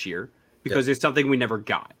appreciate it this year because it's something we never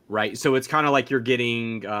got, right? So it's kind of like you're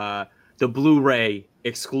getting to the Blu-ray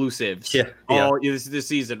exclusives all this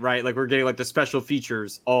season, right? Like we're getting like the special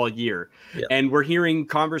features all year, and we're hearing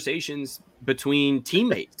conversations between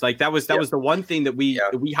teammates. Like that was the one thing that we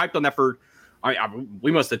hyped on that for.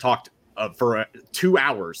 We must have talked for 2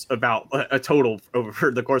 hours about a total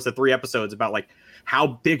over the course of 3 episodes about like how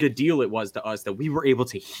big a deal it was to us that we were able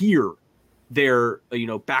to hear their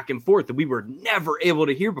back and forth that we were never able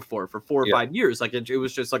to hear before for 4 or 5 years. Like it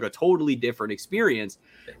was just like a totally different experience,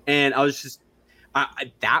 and I was just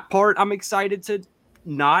that part I'm excited to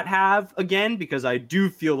not have again, because I do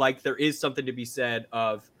feel like there is something to be said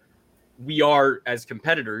of we are as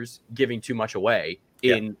competitors giving too much away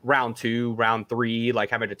in round 2, round 3, like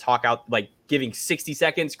having to talk out, like giving 60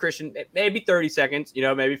 seconds, Christian, maybe 30 seconds,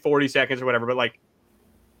 maybe 40 seconds or whatever, but like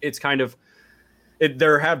it's kind of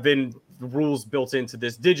there have been rules built into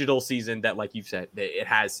this digital season that, like you've said, it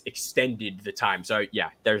has extended the time. So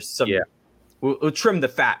there's some we'll trim the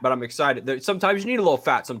fat, but I'm excited. Sometimes you need a little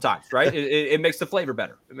fat sometimes, right? it makes the flavor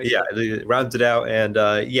better. It rounds it out. And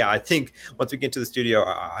I think once we get into the studio,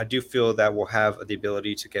 I do feel that we'll have the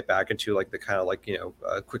ability to get back into like the kind of like,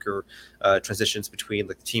 quicker transitions between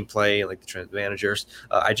like the team play and like the managers.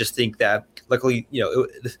 I just think that luckily,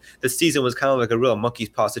 this season was kind of like a real monkey's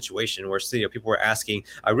paw situation where people were asking,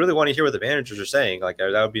 I really want to hear what the managers are saying. Like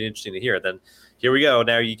that would be interesting to hear. Then here we go.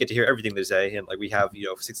 Now you get to hear everything they say. And like we have,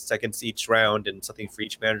 60 seconds each round and something for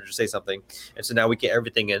each manager to say something. And so now we get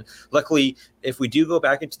everything in. Luckily, if we do go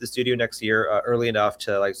back into the studio next year early enough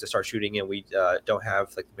to start shooting and we don't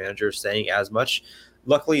have like the managers saying as much,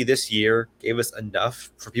 luckily this year gave us enough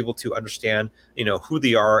for people to understand, who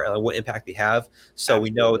they are and what impact they have. So we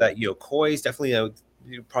know that, Koi's definitely,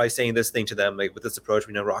 probably saying this thing to them, like with this approach,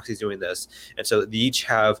 we know Roxy's doing this. And so they each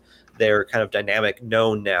have their kind of dynamic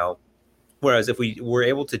known now. Whereas if we were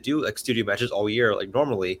able to do like studio matches all year, like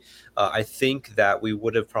normally, I think that we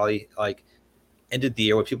would have probably like ended the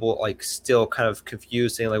year with people like still kind of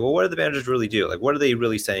confused, saying like, well, what do the managers really do? Like, what are they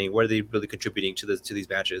really saying? What are they really contributing to these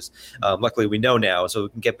matches? Luckily, we know now, so we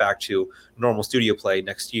can get back to normal studio play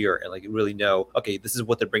next year and like really know, okay, this is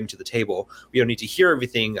what they're bringing to the table. We don't need to hear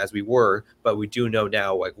everything as we were, but we do know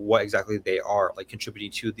now like what exactly they are like contributing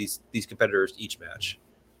to these competitors each match.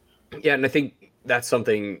 Yeah, and I think that's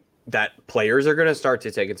something that players are going to start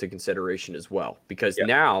to take into consideration as well, because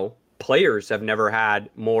now players have never had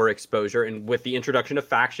more exposure. And with the introduction of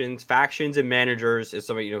factions and managers, as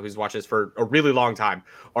somebody who's watched this for a really long time,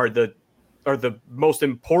 are the most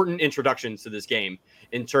important introductions to this game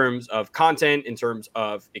in terms of content, in terms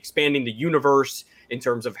of expanding the universe, in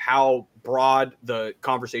terms of how broad the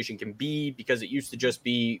conversation can be, because it used to just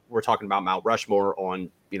be we're talking about Mount Rushmore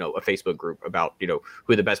on a Facebook group about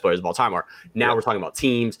who the best players of all time are. Now we're talking about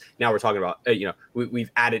teams. Now we're talking about we've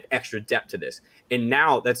added extra depth to this, and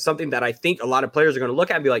now that's something that I think a lot of players are going to look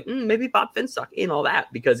at and be like, maybe Bob Finstock in all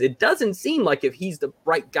that, because it doesn't seem like if he's the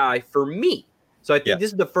right guy for me. So I think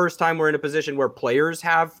this is the first time we're in a position where players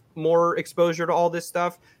have more exposure to all this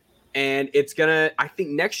stuff, and I think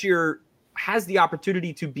next year has the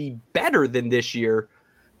opportunity to be better than this year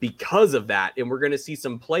because of that. And we're going to see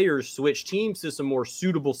some players switch teams to some more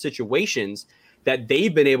suitable situations that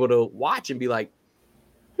they've been able to watch and be like,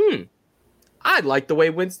 I like the way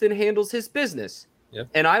Winston handles his business. Yeah.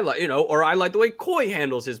 And I like, or I like the way Koi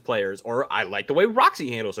handles his players, or I like the way Roxy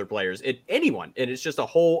handles her players. Anyone. And it's just a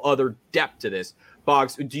whole other depth to this.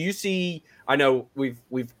 Boggs, do you see, I know we've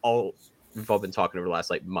all been talking over the last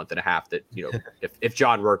month and a half that, if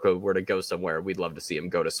John Rurko were to go somewhere, we'd love to see him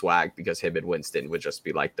go to swag, because him and Winston would just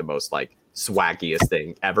be like the most swaggiest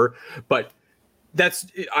thing ever. But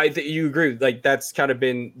I think you agree. Like that's kind of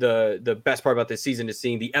been the best part about this season, is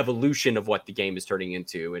seeing the evolution of what the game is turning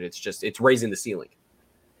into. And it's raising the ceiling.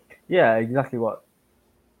 Yeah, exactly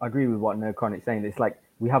I agree with what NERDCHRONIC's saying. It's like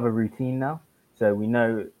we have a routine now. So we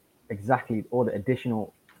know exactly all the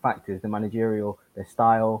additional factors, the managerial, the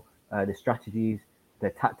style, the strategies,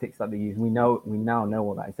 the tactics that they use. We now know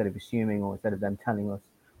all that, instead of assuming, or instead of them telling us,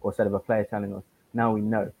 or instead of a player telling us. Now we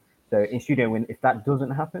know. So in studio, if that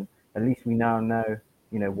doesn't happen, at least we now know,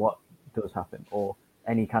 what does happen, or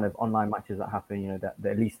any kind of online matches that happen. That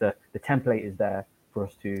at least the template is there for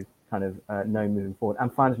us to kind of know moving forward,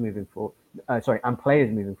 and fans moving forward. And players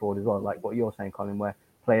moving forward as well. Like what you're saying, Colin, where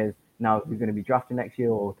players now who's going to be drafted next year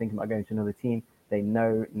or thinking about going to another team, they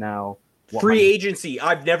know now. Free agency.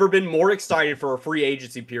 I've never been more excited for a free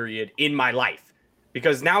agency period in my life,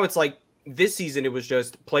 because now it's like this season, it was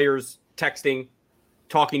just players texting,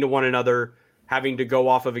 talking to one another, having to go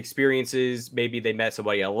off of experiences. Maybe they met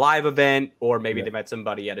somebody at a live event, or maybe they met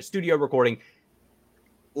somebody at a studio recording.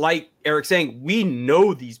 Like Eric's saying, we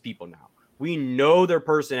know these people now. We know their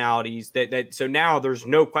personalities. So now there's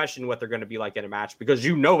no question what they're going to be like in a match because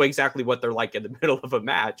you know exactly what they're like in the middle of a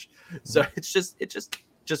match. So it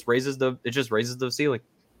just raises the ceiling.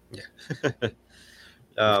 Yeah.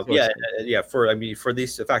 For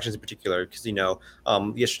these factions in particular, because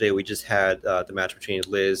yesterday we just had the match between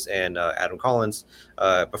Liz and Adam Collins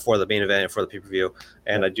before the main event and for the pay-per-view,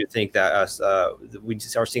 and I do think that we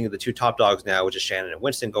are seeing the two top dogs now, which is Shannon and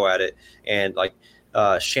Winston, go at it, and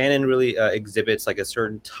Shannon really exhibits like a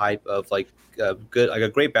certain type of good, like a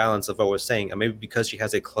great balance of what I was saying. Maybe because she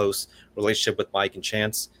has a close relationship with Mike and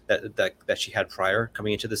Chance that she had prior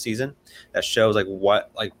coming into the season, that shows like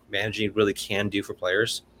what like managing really can do for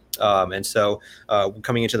players. And so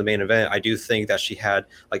coming into the main event, I do think that she had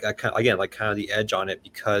kind of the edge on it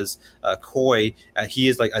because Coy, he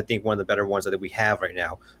is I think one of the better ones that we have right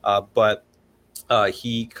now. But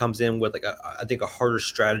he comes in with I think a harder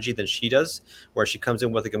strategy than she does, where she comes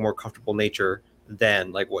in with a more comfortable nature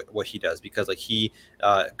than what he does, because he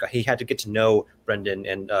had to get to know Brendan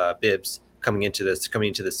and Bibbs coming into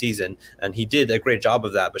the season, and he did a great job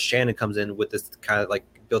of that. But Shannon comes in with this kind of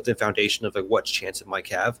built-in foundation of what chance it might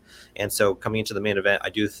have, and so coming into the main event, I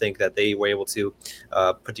do think that they were able to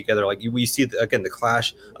put together we see again the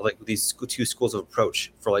clash of these two schools of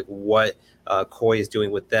approach for what Coy is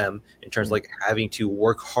doing with them in terms of having to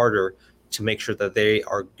work harder to make sure that they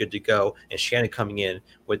are good to go, and Shannon coming in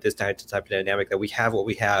with this type of dynamic that we have what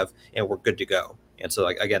we have and we're good to go. And so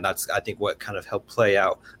again, that's I think what kind of helped play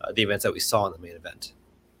out the events that we saw in the main event.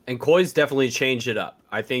 And Coy's definitely changed it up.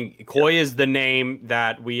 I think Coy is the name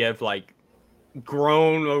that we have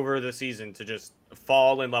grown over the season to just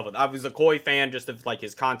fall in love with. I was a Coy fan just of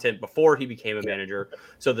his content before he became a manager.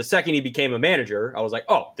 So the second he became a manager, I was like,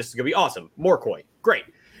 oh, this is gonna be awesome. More Coy, great.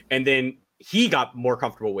 And then he got more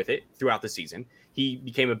comfortable with it throughout the season. He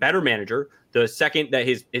became a better manager. The second that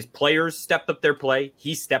his players stepped up their play,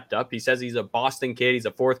 he stepped up. He says he's a Boston kid. He's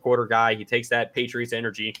a fourth quarter guy. He takes that Patriots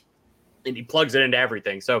energy and he plugs it into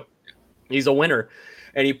everything. So he's a winner,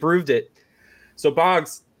 and he proved it. So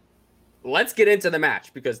Boggs, let's get into the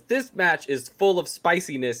match, because this match is full of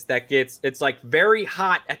spiciness it's very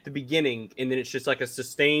hot at the beginning, and then it's just a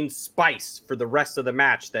sustained spice for the rest of the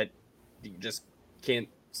match that you just can't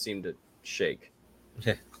seem to shake.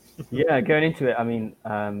 Yeah, going into it, I mean,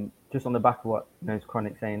 just on the back of what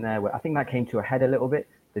NERDCHRONIC saying there, where I think that came to a head a little bit,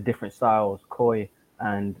 the different styles, Coy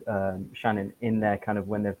and Shannon in there kind of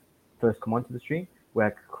when they've first come onto the stream,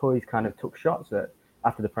 where Coy's kind of took shots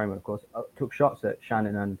after the promo, of course, took shots at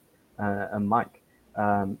Shannon and Mike,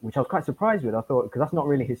 which I was quite surprised with. I thought, because that's not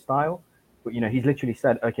really his style, but he's literally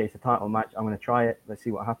said, okay, it's a title match, I'm going to try it, let's see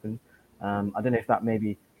what happens. I don't know if that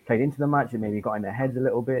maybe played into the match, it maybe got in their heads a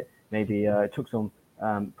little bit, maybe took some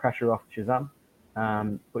pressure off Shazam.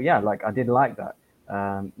 But yeah, I did like that.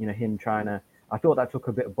 Him trying to, I thought that took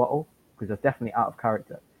a bit of bottle, because that's definitely out of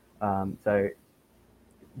character. So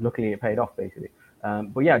luckily it paid off, basically.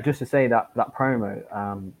 But yeah, just to say that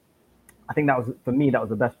promo, I think that was, for me, that was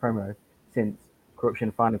the best promo since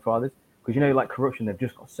Corruption Founding Fathers, because Corruption, they've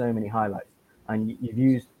just got so many highlights, and you've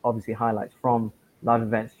used obviously highlights from live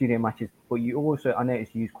events, studio matches, but you also, I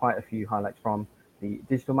noticed, you used quite a few highlights from the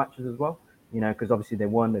digital matches as well, because obviously they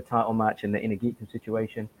won the title match in the Inner Geekdom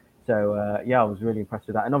situation. So yeah, I was really impressed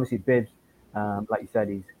with that. And obviously Bibbs, like you said,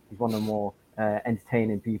 he's one of the more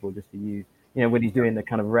entertaining people just to use. When he's doing the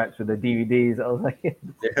kind of reps with the DVDs, I was like,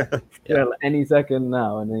 any second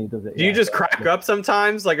now, and then he does it. Do you just crack up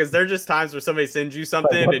sometimes? Is there just times where somebody sends you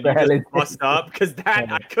something and you just bust up? Because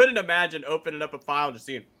I couldn't imagine opening up a file and just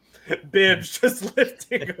seeing Bibbs just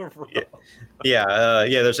lifting a rope.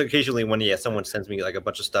 There's occasionally when someone sends me a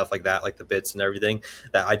bunch of stuff like that, like the bits and everything,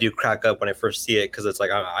 that I do crack up when I first see it, because it's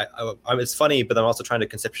it's funny, but I'm also trying to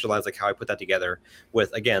conceptualize how I put that together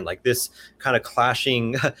with, again, this kind of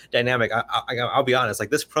clashing dynamic. I'll be honest,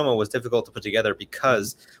 this promo was difficult to put together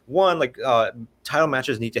because one, title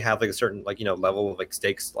matches need to have a certain level of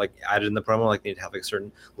stakes added in the promo, they need to have a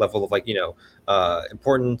certain level of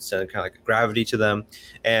importance and kind of gravity to them,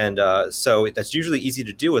 and so that's usually easy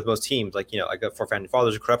to do with most teams. For Founding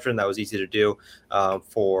Fathers of Corruption, that was easy to do.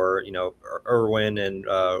 For Irwin and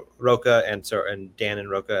Roca, and Dan and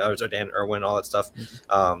Roca, or Dan and Irwin, all that stuff.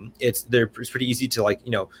 It's pretty easy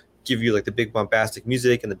to give you the big bombastic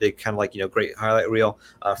music and the big kind of great highlight reel.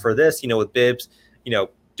 For this, with Bibbs,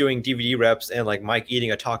 doing DVD reps and Mike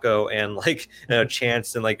eating a taco and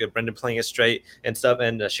Chance and Brendan playing it straight and stuff,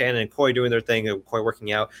 and Shannon and Coy doing their thing and Coy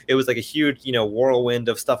working out. It was a huge whirlwind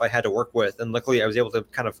of stuff I had to work with, and luckily I was able to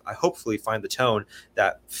kind of hopefully find the tone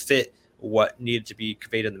that fit what needed to be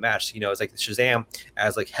conveyed in the match. It's like Shazam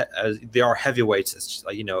as they are heavyweights, it's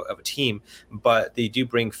of a team, but they do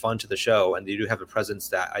bring fun to the show, and they do have a presence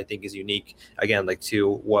that I think is unique. Again,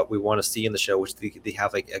 to what we want to see in the show, which they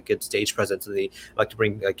have a good stage presence, and they like to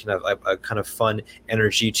bring a kind of fun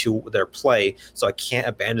energy to their play. So I can't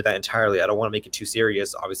abandon that entirely. I don't want to make it too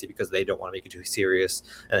serious, obviously, because they don't want to make it too serious,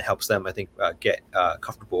 and it helps them, I think, get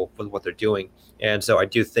comfortable with what they're doing. And so I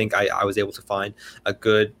do think I was able to find a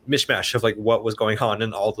good mishmash of what was going on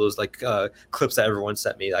in all those clips that everyone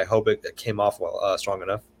sent me. I hope it came off well, strong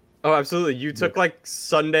enough. Oh, absolutely. You took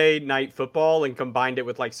Sunday night football and combined it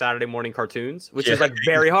with Saturday morning cartoons, which is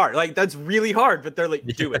very hard. That's really hard, but they're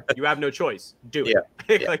do it. You have no choice. Do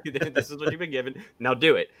it. This is what you've been given. Now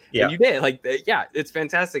do it. Yeah. And you did. It's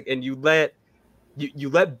fantastic. And you let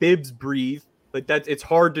Bibbs breathe. That it's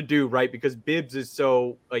hard to do, right? Because Bibbs is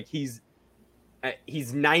so he's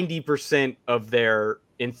 90% of their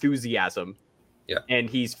enthusiasm. Yeah. And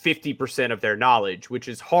he's 50% of their knowledge, which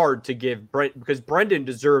is hard to give because Brendan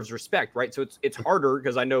deserves respect, right? So it's harder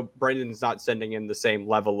because I know Brendan's not sending in the same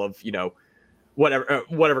level of,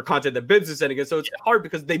 whatever content that Bibbs is sending in. So it's hard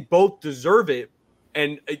because they both deserve it.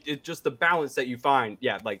 And it's just the balance that you find.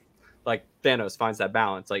 Yeah. Like Thanos finds that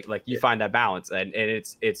balance, you find that balance, and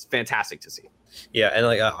it's fantastic to see. Yeah, and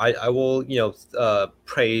I will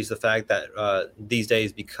praise the fact that these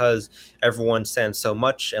days, because everyone sends so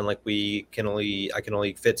much, and I can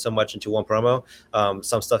only fit so much into one promo.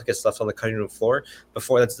 Some stuff gets left on the cutting room floor.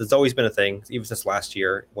 Before that's always been a thing, even since last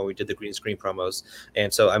year when we did the green screen promos.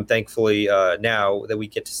 And so I'm thankfully now that we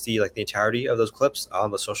get to see the entirety of those clips on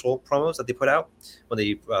the social promos that they put out when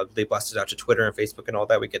they blasted out to Twitter and Facebook and all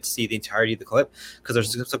that. We get to see the entirety of the clip because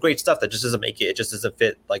there's some great stuff that just doesn't make it. It just doesn't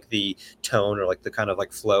fit the tone or the kind of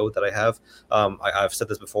flow that I have. I've said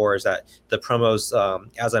this before, is that the promos,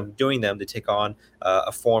 as I'm doing them, they take on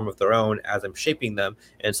a form of their own as I'm shaping them,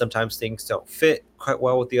 and sometimes things don't fit quite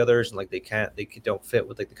well with the others, and they don't fit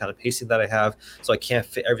with the kind of pacing that I have, so I can't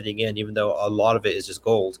fit everything in, even though a lot of it is just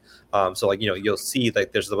gold. So you'll see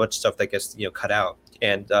there's a bunch of stuff that gets cut out.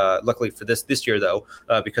 And luckily for this year, though,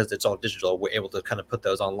 because it's all digital, we're able to kind of put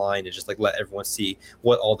those online and just let everyone see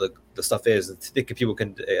what all the stuff is. And think if people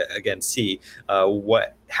can, again, see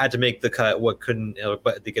what had to make the cut, what couldn't,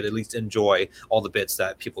 but they could at least enjoy all the bits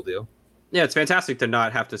that people do. Yeah, it's fantastic to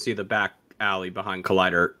not have to see the back alley behind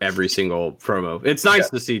Collider every single promo. It's nice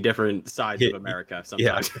to see different sides of America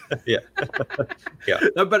sometimes. Yeah.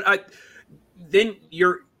 But then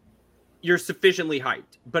you're sufficiently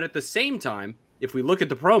hyped. But at the same time, if we look at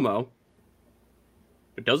the promo,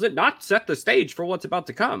 does it not set the stage for what's about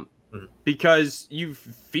to come? Mm-hmm. Because you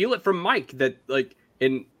feel it from Mike that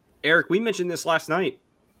and Eric, we mentioned this last night.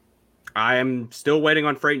 I am still waiting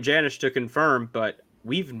on Frank Janish to confirm, but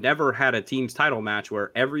we've never had a team's title match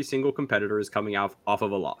where every single competitor is coming off of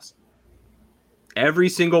a loss. Every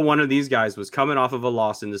single one of these guys was coming off of a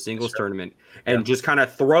loss in the singles tournament, and just kind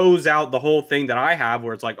of throws out the whole thing that I have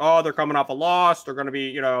where it's they're coming off a loss. They're going to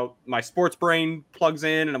be, my sports brain plugs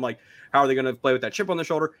in and I'm how are they going to play with that chip on their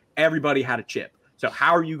shoulder? Everybody had a chip. So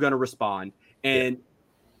how are you going to respond? And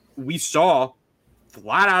we saw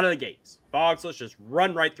flat out of the gates, Boggs, let's just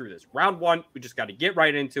run right through this. Round one, we just got to get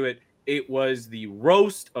right into it. It was the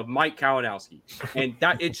roast of Mike Kalinowski. And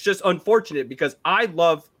that it's just unfortunate because I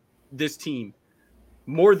love this team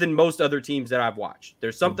more than most other teams that I've watched.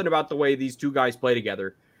 There's something about the way these two guys play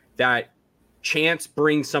together that Chance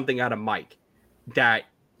brings something out of Mike that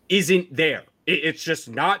isn't there. It's just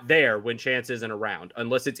not there when Chance isn't around,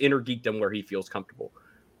 unless it's inner geekdom where he feels comfortable.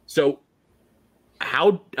 So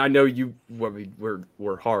how I know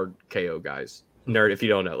we're hard KO guys. Nerd, if you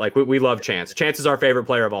don't know, we love Chance. Chance is our favorite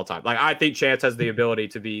player of all time. I think Chance has the ability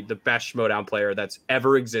to be the best Schmodown player that's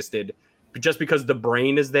ever existed, just because the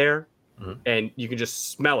brain is there. Mm-hmm. And you can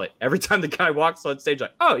just smell it every time the guy walks on stage.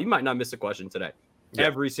 Oh, you might not miss a question today. Yeah.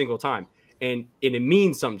 Every single time. And it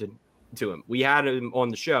means something to him. We had him on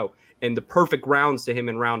the show, and the perfect rounds to him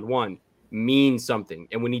in round one means something.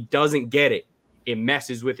 And when he doesn't get it, it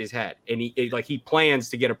messes with his head. And he plans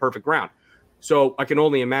to get a perfect round. So I can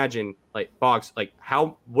only imagine, Boggs,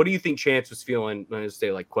 what do you think Chance was feeling when it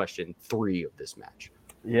was question 3 of this match?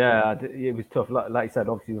 Yeah, it was tough. Like I said,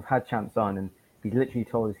 obviously we've had Chance on, and he's literally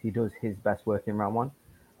told us he does his best work in round one.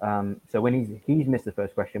 So when he's missed the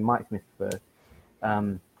first question, Mike's missed the first.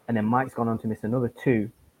 And then Mike's gone on to miss another 2.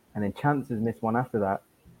 And then Chance has missed one after that.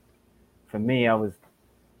 For me, I know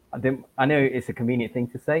it's a convenient thing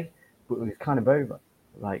to say, but it was kind of over.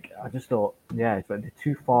 I just thought, it's they're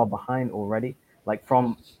too far behind already.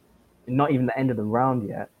 From not even the end of the round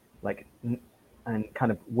yet, and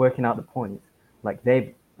kind of working out the points.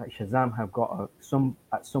 like Shazam have got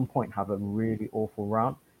at some point have a really awful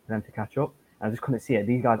round for them to catch up. And I just couldn't see it.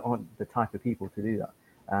 These guys aren't the type of people to do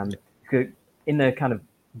that. In the kind of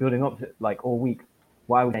building up to, like all week,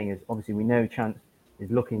 what I was saying is obviously we know Chance is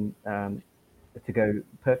looking to go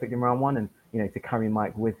perfect in round one, and to carry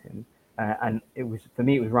Mike with him. And it was, for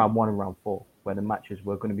me, it was round 1 and round 4 where the matches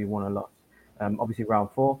were going to be won or lost. Obviously round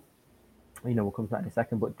 4, we'll come to that in a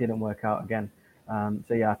second, but didn't work out again.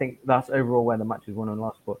 So yeah, I think that's overall where the match was won and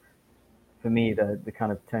lost. But for me, the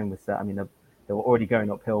kind of tone was set. I mean, they were already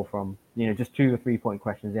going uphill from just 2 or 3 point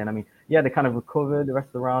questions in. I mean, yeah, they kind of recovered the rest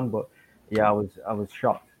of the round, but yeah, I was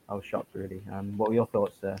shocked. I was shocked, really. What were your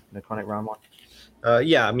thoughts, NERDCHRONIC round 1?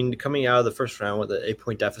 Yeah, I mean, coming out of the first round with an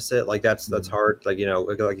 8-point deficit, like that's hard. Like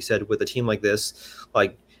like you said, with a team like this,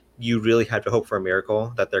 like you really have to hope for a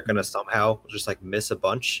miracle that they're gonna somehow just like miss a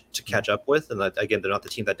bunch to catch up with. And again, they're not the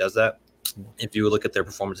team that does that. If you look at their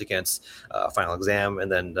performance against Final Exam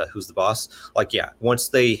and then Who's the Boss, like, yeah, once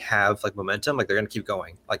they have like momentum, like they're going to keep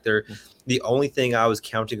going. Like the only thing I was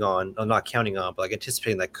counting on, not counting on, but like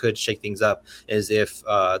anticipating that could shake things up is if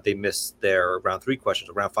they miss their round 3 questions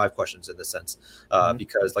or round 5 questions in this sense,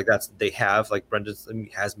 because like they have, like Brendan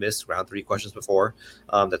has missed round 3 questions before,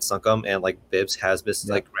 that sunk them, and like Bibbs has missed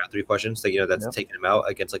like round 3 questions, like that's taken him out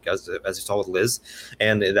against, like as you saw with Liz,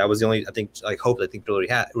 and that was the only hope Billy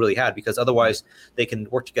really had, because otherwise they can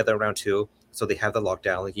work together in round 2. So they have the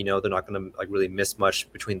lockdown, like they're not going to like really miss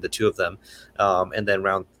much between the two of them, and then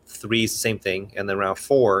round 3 is the same thing, and then round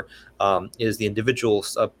 4 is the individual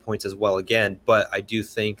points as well again. But I do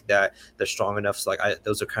think that they're strong enough. So like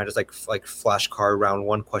those are kind of like flashcard round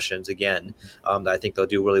 1 questions again, that I think they'll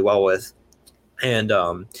do really well with. And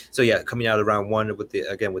so yeah, coming out of round 1 with the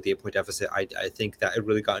 8-point deficit, I think that it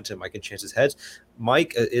really got into Mike and Chance's heads.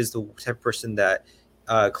 Mike is the type of person that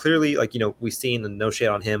clearly, like we've seen, and no shade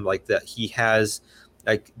on him, like that he has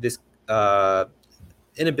like this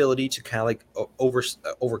inability to kind of like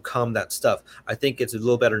overcome that stuff. I think it's a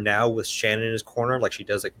little better now with Shannon in his corner. Like she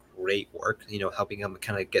does like great work, helping him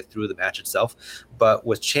kind of get through the match itself. But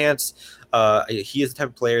with Chance, he is the type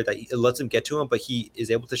of player that it lets him get to him, but he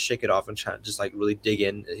is able to shake it off and try to just like really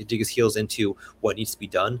dig his heels into what needs to be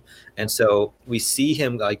done. And so we see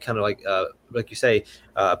him like kind of like you say,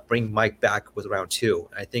 bring Mike back with round 2.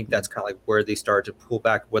 I think that's kind of like where they start to pull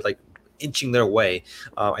back with like inching their way.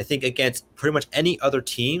 I think against pretty much any other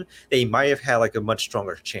team, they might have had like a much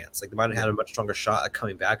stronger chance. Like they might have had a much stronger shot at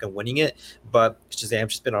coming back and winning it. But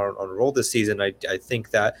Shazam's just been on a roll this season. I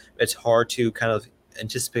think that it's hard to kind of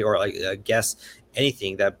anticipate or like guess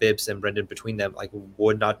anything that Bibbs and Brendan between them like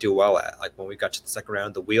would not do well at. Like when we got to the second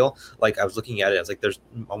round, the wheel, like I was looking at it, I was like, there's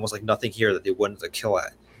almost like nothing here that they wouldn't like kill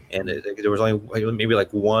at. And there was only maybe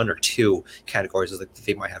like 1 or 2 categories like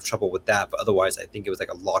they might have trouble with that, but otherwise I think it was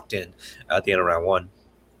like a locked in at the end of round 1.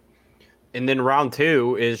 And then round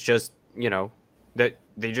 2 is just that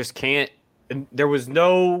they just can't. There was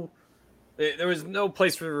no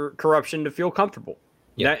place for corruption to feel comfortable.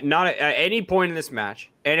 Yeah. Not at any point in this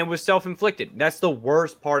match, and it was self-inflicted. That's the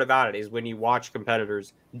worst part about it, is when you watch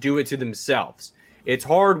competitors do it to themselves. It's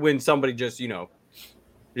hard when somebody just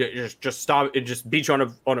just stop and just beat you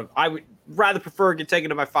on a. I would rather prefer get taken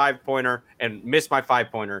to my 5-pointer and miss my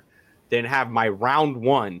 5-pointer than have my round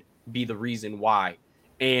 1 be the reason why.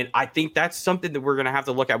 And I think that's something that we're going to have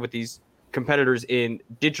to look at with these competitors in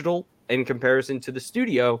digital in comparison to the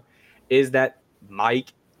studio, is that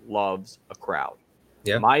Mike loves a crowd.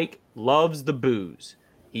 Yeah. Mike loves the boos.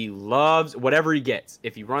 He loves whatever he gets.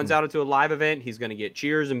 If he runs out into a live event, he's going to get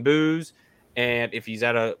cheers and boos. And if he's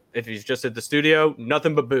just at the studio,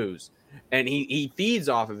 nothing but booze. And he feeds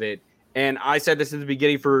off of it. And I said this at the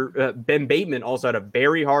beginning for Ben Bateman also had a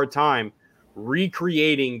very hard time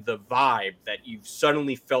recreating the vibe that you've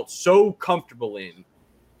suddenly felt so comfortable in.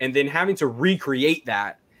 And then having to recreate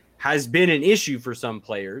that has been an issue for some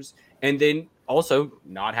players. And then also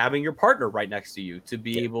not having your partner right next to you to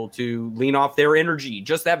be able to lean off their energy.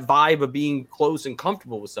 Just that vibe of being close and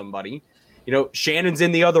comfortable with somebody. Shannon's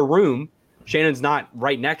in the other room. Shannon's not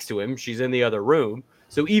right next to him. She's in the other room.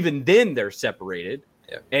 So even then they're separated.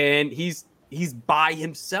 Yeah. And he's by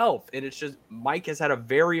himself. And it's just Mike has had a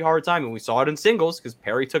very hard time. And we saw it in singles because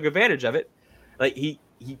Perry took advantage of it. Like he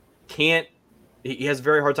has a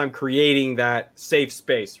very hard time creating that safe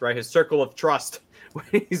space, right? His circle of trust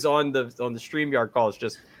when he's on the StreamYard call is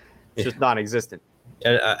just non-existent.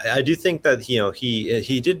 And I do think that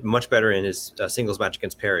he did much better in his singles match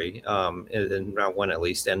against Perry in round 1 at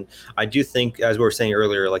least. And I do think, as we were saying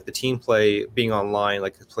earlier, like the team play being online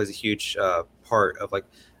like plays a huge part of like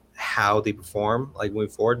how they perform like moving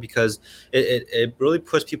forward, because it really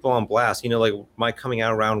puts people on blast. Like Mike coming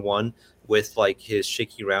out of round 1 with like his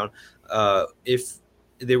shaky round. If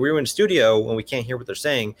we were in studio and we can't hear what they're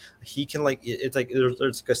saying, he can like it's like there's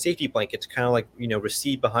like a safety blanket to kind of like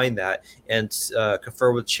recede behind that and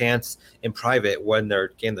confer with Chance in private when they're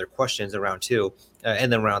getting their questions in round 2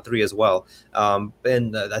 and then round 3 as well.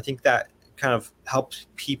 And I think that kind of helps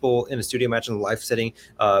people in a studio match in the live setting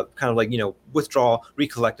kind of like withdraw,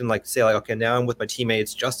 recollect, and like say like, okay, now I'm with my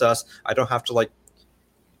teammates, just us. I don't have to like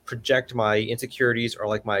project my insecurities or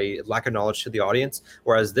like my lack of knowledge to the audience.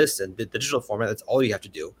 Whereas this in the digital format, that's all you have to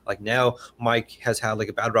do. Like now Mike has had like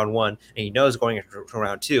a bad round 1 and he knows going into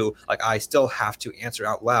round 2, like I still have to answer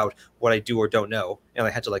out loud what I do or don't know. And I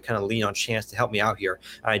had to like kind of lean on Chance to help me out here.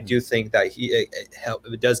 And I do think that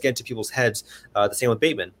it does get into people's heads. The same with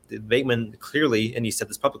Bateman. Bateman clearly, and he said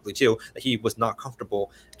this publicly too, that he was not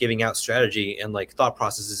comfortable giving out strategy and like thought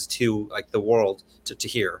processes to like the world to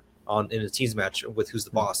hear in a teams match with who's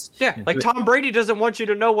the boss. Yeah, like Tom Brady doesn't want you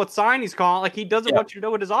to know what sign he's calling. Like he doesn't want you to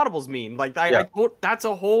know what his audibles mean. Like that's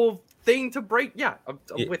a whole thing to break. Yeah, I'm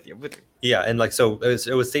with you. Yeah, and like so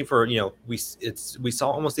it was same for we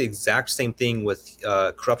saw almost the exact same thing with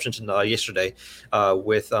corruption yesterday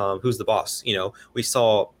with who's the boss. We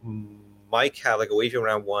saw Mike had like a wavy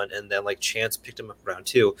round 1, and then like Chance picked him up round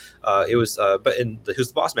 2. It was but in the Who's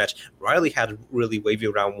the Boss match, Riley had a really wavy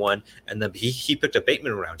round 1, and then he picked up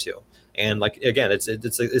Bateman in round 2. And like again, it's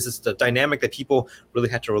just the dynamic that people really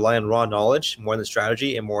had to rely on raw knowledge more than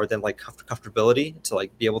strategy and more than like comfortability to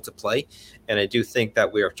like be able to play. And I do think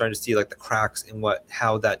that we are starting to see like the cracks in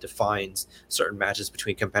how that defines certain matches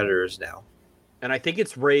between competitors now. And I think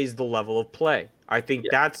it's raised the level of play. I think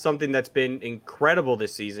that's something that's been incredible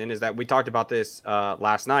this season, is that we talked about this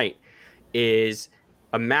last night, is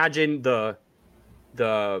imagine the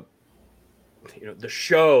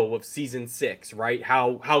show of season 6, right?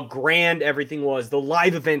 How grand everything was, the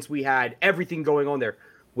live events we had, everything going on there,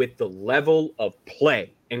 with the level of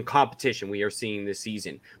play and competition we are seeing this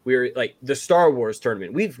season. We're like the Star Wars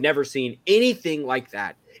tournament. We've never seen anything like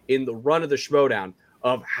that in the run of the Schmodown,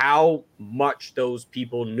 of how much those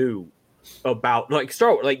people knew about like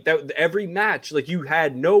Star Wars. Like every match, like you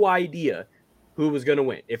had no idea who was going to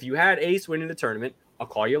win. If you had Ace winning the tournament, I'll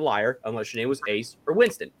call you a liar unless your name was Ace or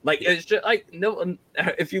Winston. Like it's just like no.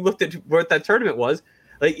 If you looked at what that tournament was,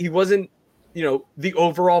 like he wasn't the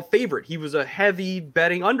overall favorite. He was a heavy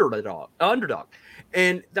betting underdog,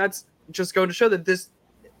 and that's just going to show that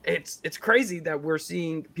it's crazy that we're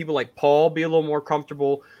seeing people like Paul be a little more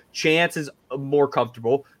comfortable. Chance is more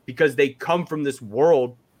comfortable because they come from this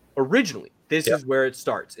world originally. This is where it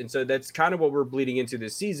starts. And so that's kind of what we're bleeding into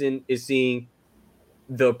this season, is seeing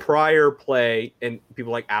the prior play and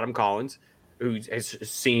people like Adam Collins, who has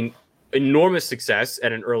seen enormous success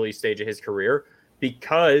at an early stage of his career,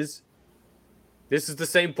 because this is the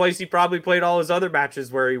same place he probably played all his other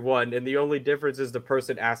matches where he won. And the only difference is the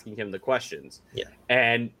person asking him the questions. Yeah.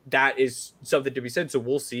 And that is something to be said. So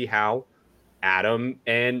we'll see how Adam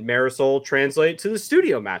and Marisol translate to the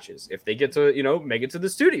studio matches. If they get to, make it to the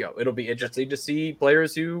studio, it'll be interesting to see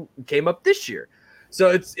players who came up this year.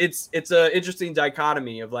 So it's a interesting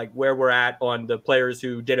dichotomy of like where we're at on the players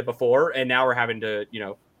who did it before, and now we're having to,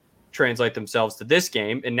 translate themselves to this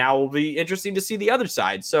game. And now will be interesting to see the other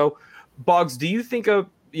side. So Boggs, do you think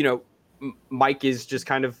Mike is just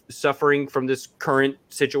kind of suffering from this current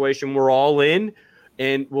situation we're all in,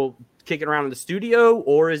 and will kick it around in the studio,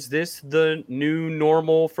 or is this the new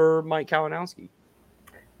normal for Mike Kalinowski?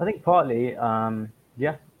 I think partly,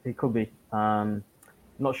 it could be.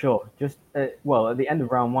 Not sure. Just at the end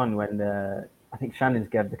of round 1, when I think Shannon's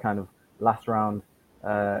gave the kind of last round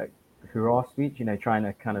hurrah speech, trying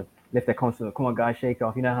to kind of lift their confidence. Come on, guys, shake it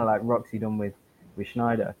off. You know how like Roxy done with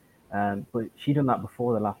Schneider, but she done that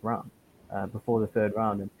before the last round, before the 3rd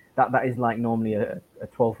round, and that is like normally a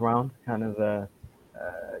 12th round kind of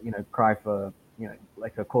cry for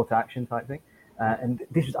like a call to action type thing. And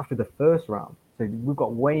this was after the 1st round, so we've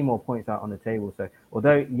got way more points out on the table. So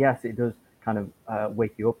although yes, it does kind of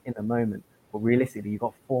wake you up in the moment, but realistically, you've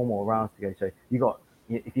got 4 more rounds to go. So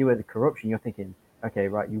if you were the corruption, you're thinking, okay,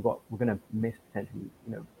 right, we're going to miss potentially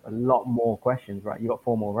a lot more questions, right? You got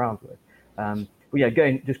 4 more rounds worth. But yeah,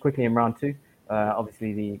 going just quickly in round 2,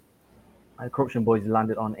 obviously the corruption boys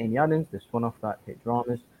landed on Amy Adams. They spun off that, hit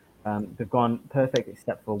dramas. They've gone perfect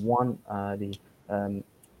except for one,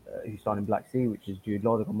 who started in Black Sea, which is Jude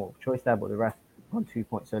Law. They've got multiple choice there, but the rest gone 2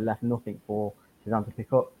 points, so left nothing for Shazam to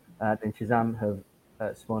pick up. Then Shazam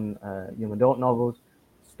have spun young adult novels,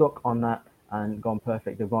 stuck on that and gone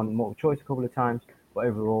perfect. They've gone multiple choice a couple of times, but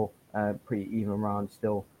overall pretty even round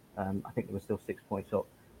still. I think there was still 6 points up.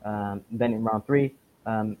 Then in round 3,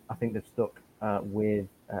 I think they've stuck with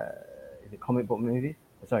is it comic book movies.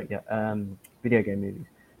 Sorry, yeah, video game movies.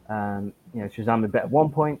 Shazam a bet 1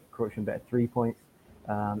 point, Corruption bet 3 points.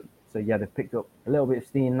 So yeah, they've picked up a little bit of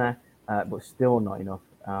steam there, but still not enough.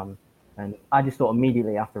 And I just thought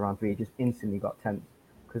immediately after round 3, it just instantly got tense,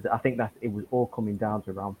 because I think that it was all coming down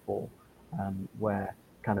to round 4, where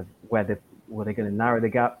they're going to narrow the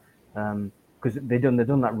gap, because they've done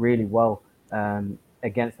that really well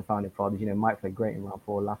against the Founding Fathers. Mike played great in round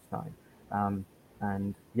 4 last time,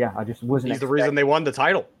 and yeah, I just wasn't. He's the reason they won the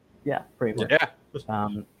title. Yeah, pretty much. Yeah.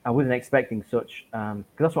 I wasn't expecting such, because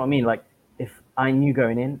that's what I mean. Like, if I knew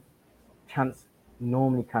going in, Chance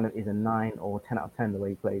normally kind of is a 9 or 10 out of 10 the way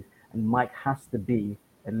he plays, and Mike has to be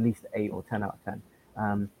at least 8 or 10 out of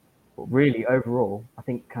 10. But really, overall, I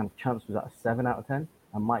think kind of Chance was at a 7 out of 10,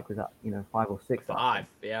 and Mike was at 5 or 6. 5,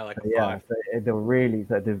 yeah, like a 5. So they were really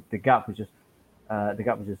the gap was just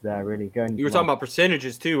there, really going. You were talking about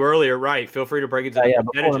percentages too earlier, right? Feel free to break it down.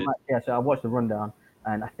 Yeah, so I watched the rundown,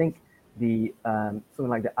 and I think the something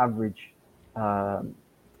like the average kind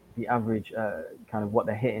of what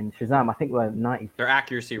they're hitting. Shazam, I think, were 90. Their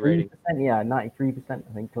accuracy rating. Yeah, 93%.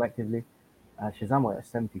 I think collectively. Shazam were at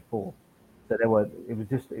 74. So they were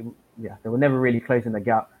never really closing the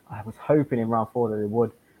gap. I was hoping in round 4 that they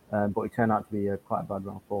would, but it turned out to be quite a bad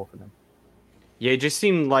round 4 for them. Yeah, it just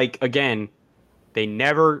seemed like, again, they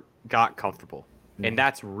never got comfortable, and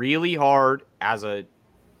that's really hard as a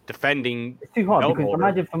defending. It's too hard because holder.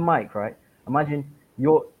 imagine for Mike, right? Imagine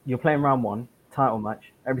you're playing round 1, title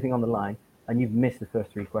match, everything on the line, and you've missed the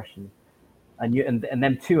first 3 questions, and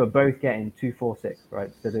them 2 are both getting 2, 4, 6,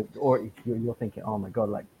 right? So you're thinking, oh my god,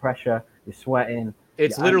 like pressure, you're sweating.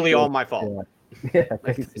 It's literally all my fault. Yeah,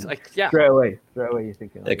 straight away you're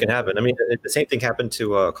thinking. It can happen. I mean, the same thing happened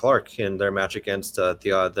to Clark in their match against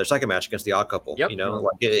their second match against the Odd Couple. Yep.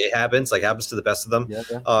 Like it happens. Like happens to the best of them.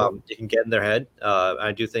 You can get in their head.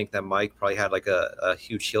 I do think that Mike probably had like a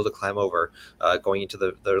huge hill to climb over going into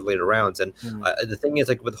the later rounds. And the thing is,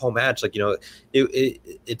 like with the whole match, like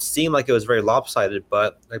it seemed like it was very lopsided.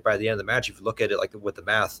 But like by the end of the match, if you look at it like with the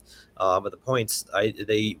math of the points,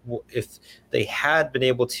 if they had been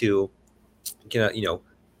able to.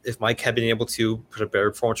 If Mike had been able to put a better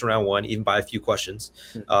performance in round 1, even by a few questions,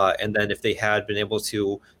 and then if they had been able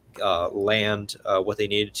to land what they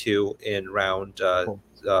needed to in round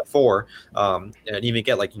 4, and even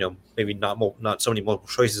get maybe not so many multiple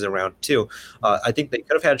choices in round 2, I think they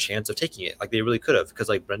could have had a chance of taking it. Like they really could have, because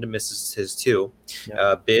like Brendan misses his 2,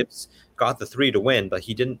 Bibbs got the 3 to win, but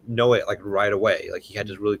he didn't know it like right away. Like he had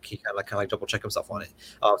to really kind of double check himself on it.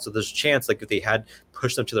 So there's a chance like if they had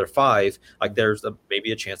pushed them to their 5, like there's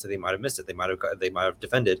maybe a chance that they might have missed it. They might have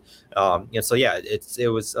defended. And so yeah, it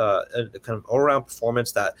was a kind of all around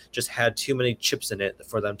performance that just had too many chips in it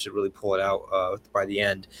for them to really pull it out by the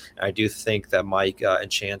end. And I do think that Mike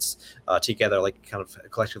and Chance together, like kind of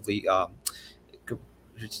collectively.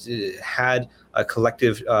 Had a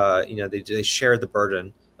collective, they shared the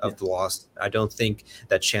burden of the loss. I don't think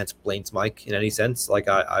that Chance blames Mike in any sense. Like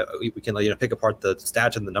we can pick apart the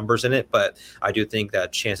stats and the numbers in it, but I do think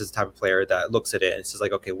that Chance is the type of player that looks at it and says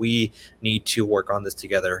like, okay, we need to work on this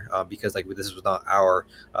together because like this was not our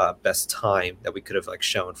best time that we could have like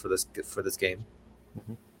shown for this game.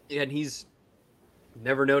 Yeah, and he's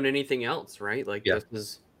never known anything else, right? Like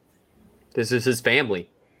this is his family.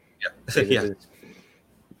 Yeah.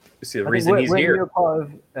 See the reason he's here. You're part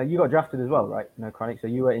of, you got drafted as well, right? NERDCHRONIC. So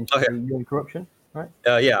you were in Corruption, right?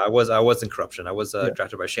 Yeah, I was in Corruption. I was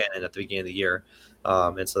drafted by Shannon at the beginning of the year,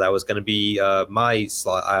 and so that was going to be my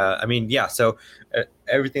slot. So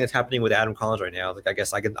everything that's happening with Adam Collins right now, like I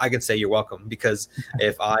guess I can say you're welcome, because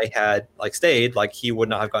if I had like stayed, like he would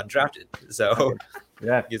not have gotten drafted. So.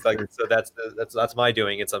 Yeah, he's like, so that's my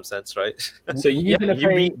doing in some sense, right? So you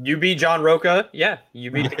beat John Roca,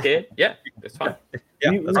 you beat the kid, it's fine.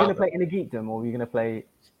 Were you going to play in a geekdom, or were you going to play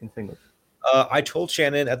in singles? I told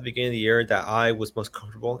Shannon at the beginning of the year that I was most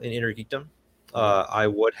comfortable in inner geekdom. I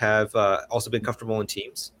would have also been comfortable in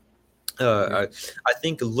teams. I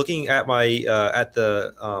think looking at my at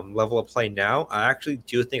the level of play now, I actually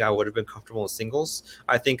do think I would have been comfortable in singles.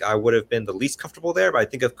 I think I would have been the least comfortable there, but I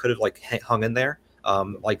think I could have like hung in there.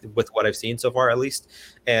 Like with what I've seen so far, at least,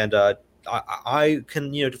 and I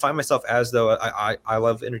can define myself as though I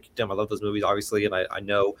love inner geekdom. I love those movies, obviously, and I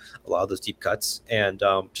know a lot of those deep cuts. And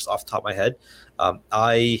just off the top of my head,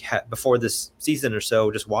 I had before this season or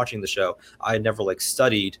so, just watching the show, I never like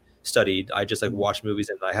studied. I just like watch movies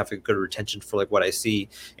and I have a good retention for like what I see.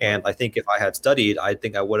 And I think if I had studied, I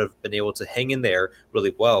think I would have been able to hang in there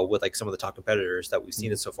really well with like some of the top competitors that we've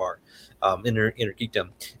seen so far in inner geekdom.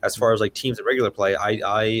 As far as like teams and regular play,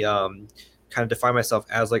 I kind of define myself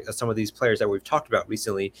as like some of these players that we've talked about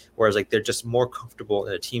recently, whereas like they're just more comfortable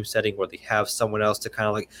in a team setting where they have someone else to kind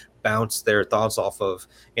of like bounce their thoughts off of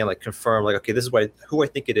and like confirm like, okay, this is who I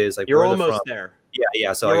think it is. Like you're almost there.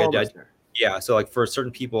 Yeah. So yeah, so like for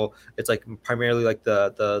certain people, it's like primarily like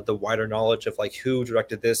the wider knowledge of like who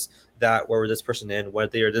directed this, that, where was this person in, when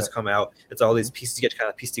did this come out. It's all these pieces get kind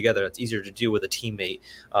of pieced together. It's easier to do with a teammate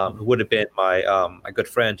who would have been my good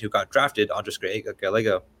friend who got drafted, Andres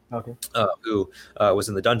Gallego. Okay. Who was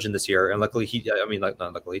in the dungeon this year, and luckily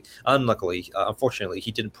unfortunately,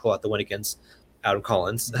 he didn't pull out the win against Adam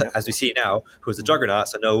Collins, as we see now, who's a juggernaut.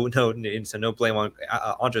 So no blame on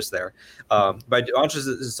Andres there. But Andres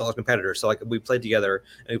is a solid competitor. So like we played together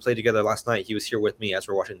last night. He was here with me as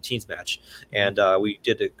we're watching the teams match, and we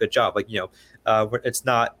did a good job. Like it's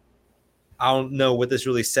not. I don't know what this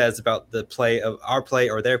really says about the play of our play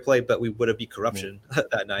or their play, but we would have beat corruption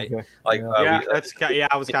that night. Okay. Like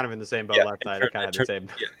I was kind of in the same boat last night. In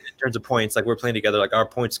terms of points, like we're playing together, like our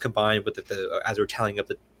points combined with as we're tallying up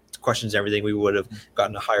the questions and everything, we would have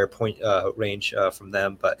gotten a higher point range from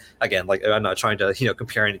them. But again, like I'm not trying to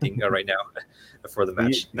compare anything right now for the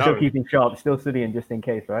match. Still keeping sharp, still studying just in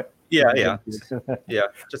case, right? Yeah, just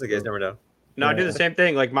in case, never know. No, I do the same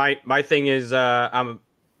thing. Like my thing is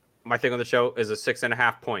my thing on the show is a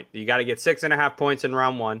 6.5 point. You got to get 6.5 points in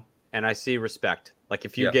round one, and I see respect. Like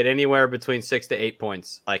if you get anywhere between 6 to 8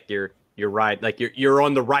 points, like you're right, like you're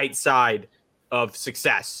on the right side of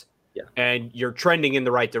success. Yeah. And you're trending in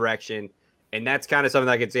the right direction. And that's kind of something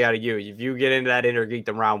I can see out of you. If you get into that inner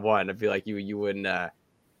geekdom round one, I feel like you wouldn't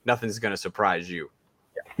nothing's gonna surprise you.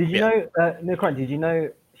 Did you know did you know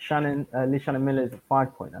Liz Shannon Miller's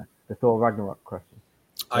 5-pointer, the Thor Ragnarok question?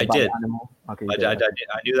 I did. Okay, I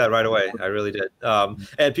knew that right away. I really did.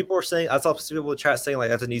 And people were saying, I saw people in the chat saying like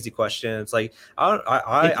that's an easy question. It's like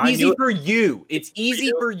it's easy for you. It's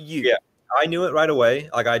easy for you. Yeah. I knew it right away.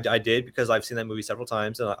 Like I did because I've seen that movie several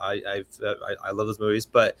times and I love those movies.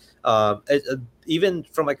 But even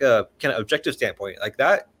from like a kind of objective standpoint, like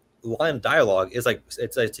that line of dialogue is like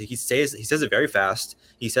he says it very fast.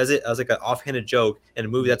 He says it as like an offhanded joke in a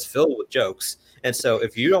movie that's filled with jokes. And so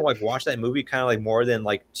if you don't like watch that movie kind of like more than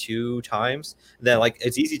like 2 times, then like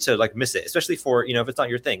it's easy to like miss it, especially for if it's not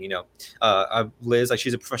your thing. Liz, like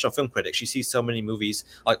she's a professional film critic. She sees so many movies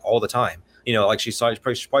like all the time. Like she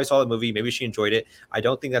probably saw the movie. Maybe she enjoyed it. I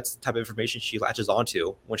don't think that's the type of information she latches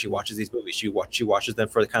onto when she watches these movies. She watches them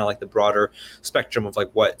for kind of like the broader spectrum of like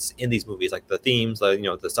what's in these movies, like the themes,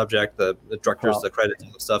 the subject, the directors, the credits,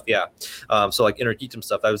 all the stuff. Yeah. So like inner geekdom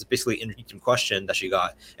stuff. That was basically inner geekdom question that she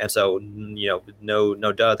got, and so no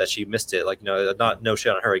duh that she missed it. Like not no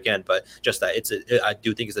shit on her again, but just that I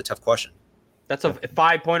do think it's a tough question. That's a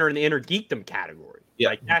 5-pointer in the inner geekdom category. Yeah.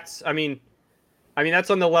 Like that's I mean that's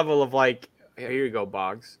on the level of like. Here you go,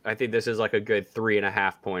 Boggs. I think this is like a good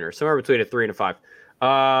 3.5 pointer, somewhere between a 3 and a 5.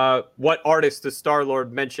 What artist does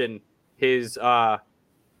Star-Lord mention his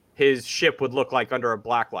ship would look like under a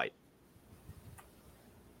black light?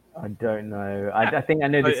 I don't know. I think I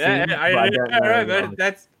know the scene, but I don't know.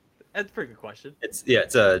 That's a pretty good question. It's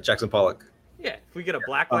Jackson Pollock. Yeah, if we get a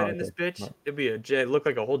black light in this bitch, it'd look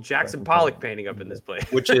like a whole Jackson Pollock painting up in this place.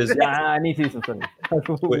 Which is I need to see something.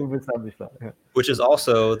 We've established that. Which is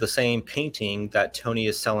also the same painting that Tony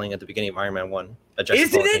is selling at the beginning of Iron Man 1.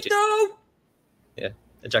 Isn't it though? Yeah,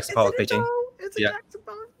 a Jackson Pollock painting. It's a Jackson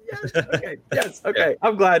Pollock. Yes. Okay. Yes. Okay. Yeah.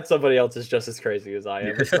 I'm glad somebody else is just as crazy as I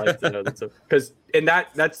am. It's nice to know that. Because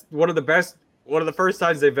that's one of the first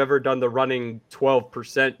times they've ever done the running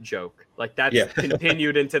 12% joke. Like that's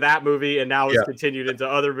continued into that movie, and now it's continued into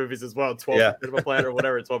other movies as well. 12% of a planet or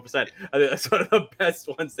whatever, 12%. I think that's one of the best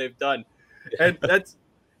ones they've done. And that's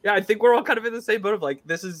I think we're all kind of in the same boat of like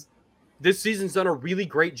this season's done a really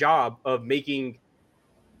great job of making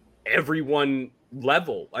everyone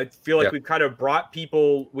level. I feel like we've kind of brought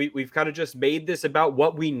people, we've kind of just made this about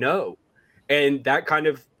what we know. And that kind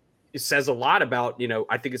of says a lot about,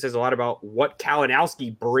 I think it says a lot about what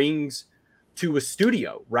Kalinowski brings to a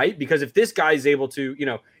studio, right? Because if this guy is able to,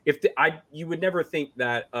 you would never think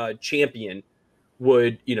that a champion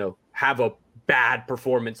would, have a bad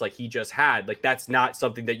performance like he just had. Like that's not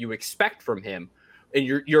something that you expect from him.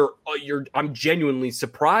 And I'm genuinely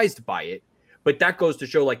surprised by it. But that goes to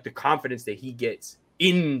show like the confidence that he gets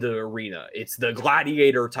in the arena. It's the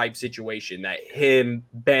gladiator type situation that him,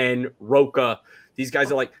 Ben, Roca, these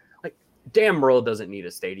guys are like Dan Murrell doesn't need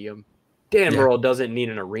a stadium. Dan Murrell doesn't need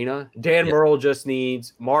an arena. Dan Murrell just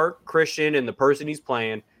needs Mark, Christian, and the person he's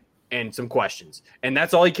playing and some questions. And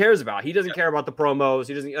that's all he cares about. He doesn't care about the promos.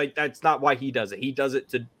 He doesn't that's not why he does it. He does it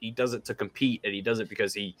to compete, and he does it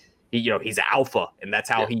because he's alpha, and that's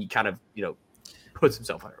how he kind of, puts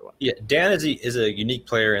himself under a lot. Yeah, Dan is a unique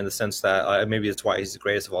player in the sense that maybe that's why he's the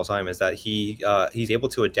greatest of all time, is that he's able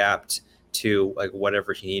to adapt to like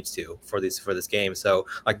whatever he needs to for this game. So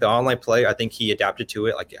like the online play, I think he adapted to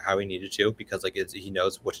it like how he needed to, because like he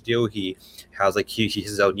knows what to do. He has like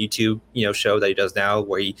his own YouTube show that he does now,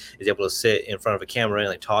 where he is able to sit in front of a camera and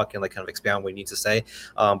like talk and like kind of expound what he needs to say.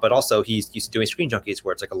 But also he's used to doing Screen Junkies,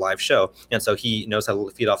 where it's like a live show, and so he knows how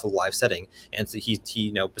to feed off a live setting. And so he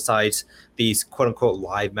besides these quote unquote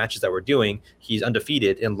live matches that we're doing, he's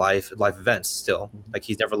undefeated in live events still. Like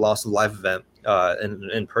he's never lost a live event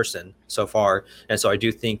in person so far, and so I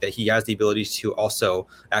do think that he has the ability to also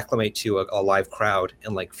acclimate to a live crowd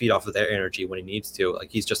and like feed off of their energy when he needs to.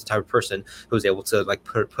 Like he's just the type of person who's able to like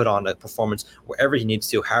put on a performance wherever he needs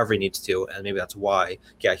to, however he needs to, and maybe that's why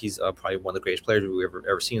he's probably one of the greatest players we've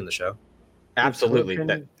ever seen in the show. Absolutely.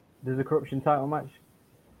 Does the corruption title match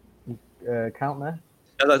count there?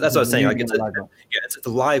 That's what I was saying. Like it's a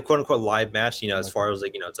live, quote unquote, live match. As far as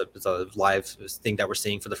like it's a live thing that we're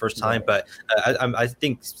seeing for the first time. But I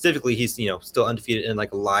think specifically he's still undefeated in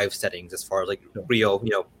like live settings as far as like real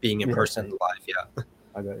being in person live. Yeah,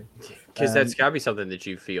 I got it. Because that's gotta be something that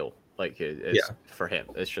you feel like is for him.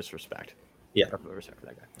 It's just respect. Yeah, respect for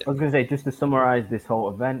that guy. I was gonna say, just to summarize this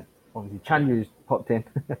whole event. Obviously, Chanju's popped in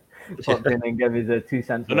and gave his 2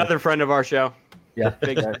 cents. Another friend of our show. Yeah,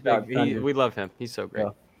 we love him. He's so great.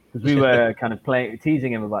 Because we were kind of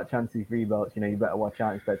teasing him about Chance's free belts. You better watch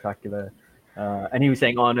out in Spectacular. And he was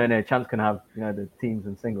saying, "Oh no, Chance can have the teams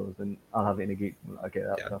and singles, and I'll have it in a geek." Okay,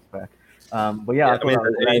 that's fair. But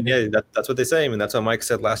that's what they say. I mean, that's what Mike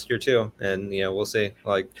said last year too. And we'll see.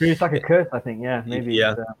 Like, it's like a curse, I think. Yeah, maybe.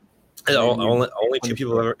 Yeah. Only 2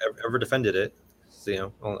 people ever defended it.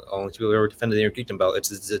 So, only 2 people ever defended the Intergeekdom belt.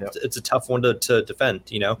 It's a tough one to defend.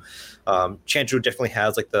 Chanchu definitely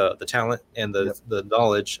has like the talent and the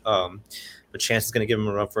knowledge. But Chance is going to give him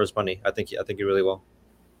a run for his money. I think he really will.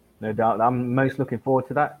 No doubt. I'm most looking forward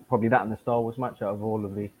to that. Probably that and the Star Wars match out of all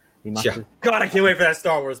of the matches. Yeah. God, I can't wait for that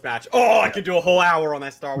Star Wars match. Oh, I could do a whole hour on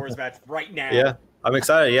that Star Wars match right now. Yeah. I'm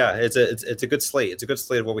excited. Yeah, it's a good slate. It's a good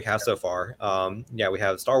slate of what we have so far. We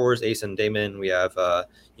have Star Wars, Ace and Damon. We have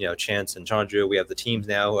Chance and Chandru. We have the teams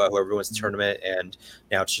now, whoever wins the tournament, and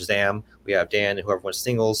now it's Shazam. We have Dan and whoever wins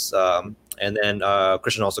singles. And then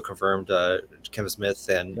Christian also confirmed Kevin Smith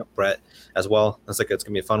and Brett as well. That's like it's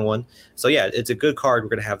gonna be a fun one. So yeah, it's a good card we're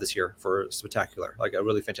gonna have this year for Spectacular. Like a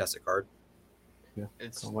really fantastic card. Yeah,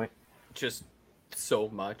 it's just so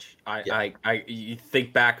much. You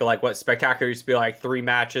think back like what Spectacular used to be like, 3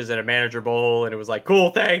 matches and a manager bowl, and it was like,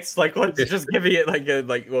 cool, thanks, like let's just give me it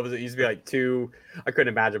like what was it, used to be like 2. I couldn't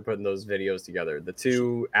imagine putting those videos together, the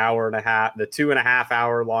 2.5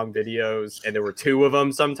 hour long videos, and there were 2 of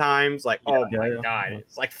them sometimes, like God,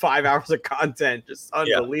 it's like 5 hours of content, just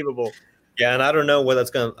unbelievable. Yeah, and I don't know what that's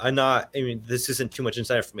going to – I mean, this isn't too much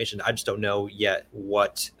inside information. I just don't know yet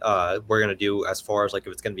what we're going to do as far as, like,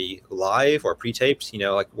 if it's going to be live or pre-taped.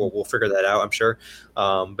 Like, we'll figure that out, I'm sure.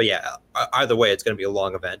 But, yeah, either way, it's going to be a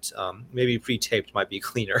long event. Maybe pre-taped might be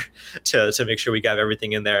cleaner to make sure we got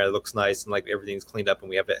everything in there. It looks nice and, like, everything's cleaned up and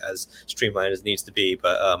we have it as streamlined as it needs to be.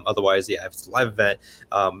 But otherwise, yeah, if it's a live event,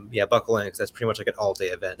 buckle in because that's pretty much like an all-day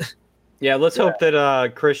event. Yeah, let's hope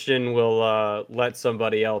that Christian will let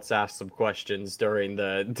somebody else ask some questions during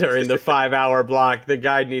the 5-hour block. The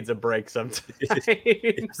guy needs a break sometimes.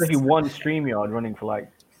 It's like one StreamYard running for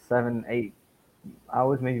like 7-8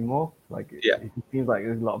 hours, maybe more. Like it seems like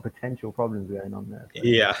there's a lot of potential problems going on there. So.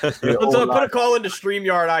 Yeah. Let's put a call into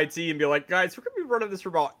StreamYard IT and be like, guys, we're gonna be running this for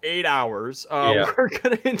about 8 hours. We're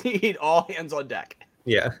gonna need all hands on deck.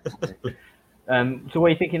 Yeah. So what are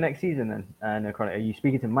you thinking next season then? NERDCHRONIC? Are you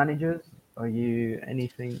speaking to managers? Are you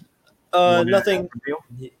anything? Nothing.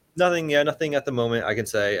 Yeah, nothing at the moment. I can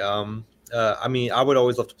say. I mean, I would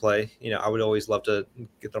always love to play. I would always love to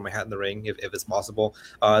throw my hat in the ring if it's possible.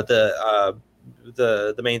 The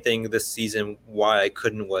main thing this season why I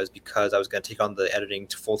couldn't was because I was going to take on the editing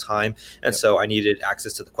to full time, and so I needed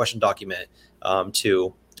access to the question document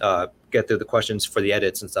to get through the questions for the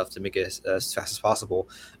edits and stuff to make it as fast as possible.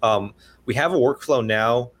 We have a workflow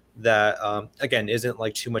now that again isn't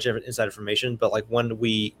like too much inside information, but like when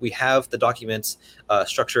we have the documents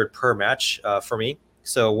structured per match for me.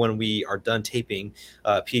 So when we are done taping,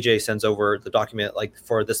 PJ sends over the document like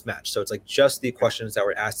for this match. So it's like just the questions that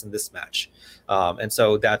were asked in this match. And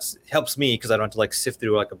so that's helps me because I don't have to like sift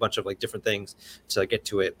through like a bunch of like different things to get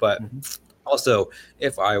to it. But also,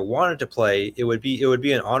 if I wanted to play, it would be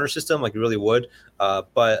an honor system, like it really would.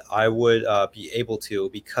 But I would be able to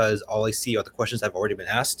because all I see are the questions that have already been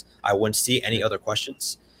asked. I wouldn't see any other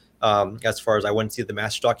questions. As far as I wouldn't see the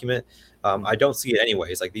master document. I don't see it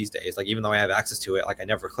anyways. Like these days, like even though I have access to it, like I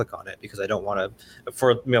never click on it because I don't want to,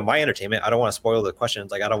 for my entertainment, I don't want to spoil the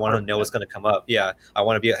questions. Like I don't want to know what's going to come up. Yeah,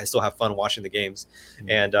 I still have fun watching the games.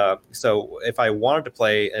 And so if I wanted to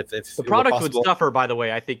play, if the product would suffer, by the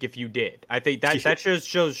way, I think if you did, I think that just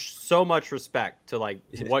shows so much respect to like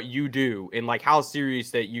what you do and like how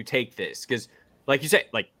serious that you take this. Because like you said,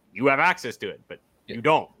 like you have access to it, but you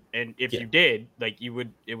don't. And if you did, like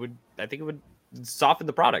I think it would soften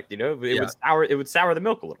the product, it would sour the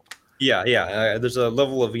milk a little. There's a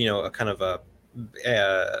level of a kind of a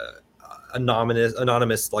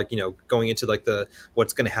anonymous like going into like the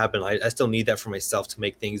what's going to happen. I still need that for myself to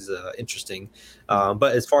make things interesting,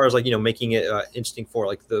 but as far as like making it interesting for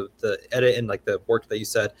like the edit and like the work that you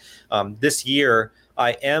said, this year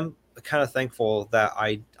I am kind of thankful that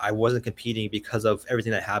I wasn't competing because of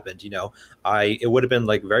everything that happened. It would have been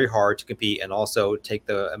like very hard to compete and also take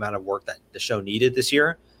the amount of work that the show needed this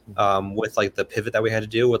year, with like the pivot that we had to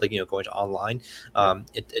do with like going to online.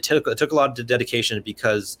 It took a lot of dedication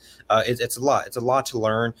because it's a lot to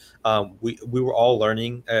learn. We were all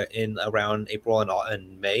learning in around April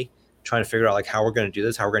and May, trying to figure out like how we're going to do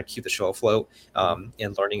this, how we're going to keep the show afloat,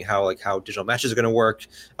 and learning how digital matches are going to work,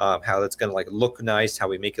 how that's going to like look nice, how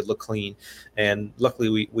we make it look clean. And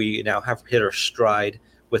luckily we now have hit our stride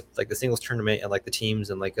with like the singles tournament and like the teams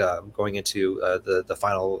and like going into the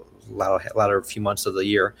final latter few months of the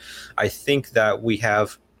year. I think that we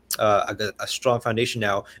have a strong foundation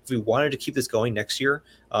now. If we wanted to keep this going next year,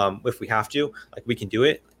 if we have to, like we can do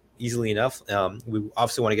it easily enough. We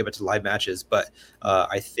obviously want to get back to live matches, but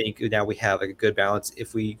I think now we have like a good balance.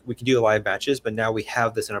 If we can do live matches, but now we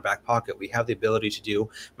have this in our back pocket. We have the ability to do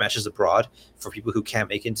matches abroad for people who can't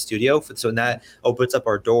make it in studio. So that opens up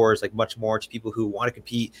our doors like much more to people who want to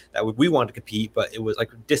compete. We want to compete, but it was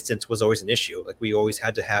like distance was always an issue. Like we always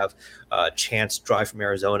had to have Chance drive from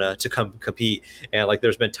Arizona to come compete, and like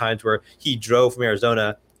there's been times where he drove from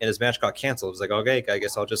Arizona and his match got canceled. It was like, okay, I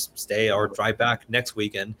guess I'll just stay or drive back next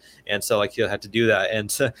weekend. And so like he'll have to do that. And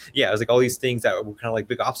so, it was like all these things that were kind of like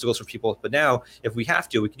big obstacles for people. But now if we have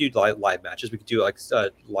to, we can do live matches. We can do like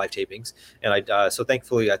live tapings. And so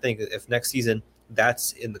thankfully, I think if next season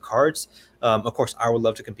that's in the cards, of course I would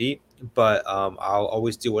love to compete, but I'll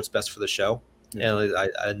always do what's best for the show.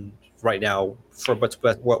 And right now, for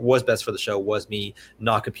what was best for the show was me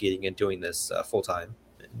not competing and doing this full time,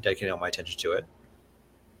 dedicating all my attention to it.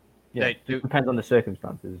 Yeah, it depends on the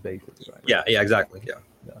circumstances, basically. Right? Yeah, exactly. Yeah.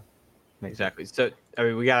 Exactly. So, I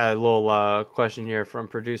mean, we got a little question here from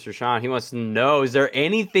producer Sean. He wants to know, is there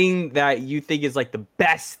anything that you think is like the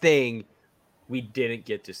best thing we didn't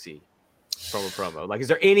get to see from a promo? Like, is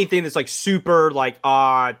there anything that's like super like,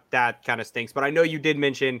 that kind of stinks? But I know you did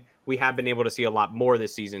mention we have been able to see a lot more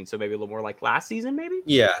this season. So maybe a little more like last season, maybe?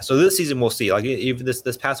 Yeah. So this season we'll see. Like even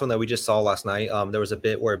this past one that we just saw last night, there was a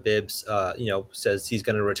bit where Bibbs, says he's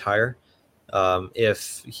going to retire.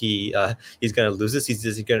 If he's going to lose this,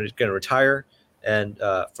 he's going to retire and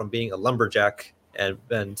from being a lumberjack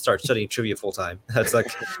and start studying trivia full time. That's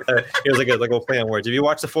like it was like a play on words. If you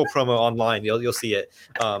watch the full promo online, you'll see it.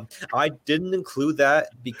 I didn't include that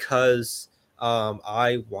because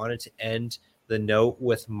I wanted to end the note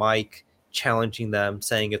with Mike challenging them,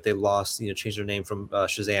 saying if they lost, change their name from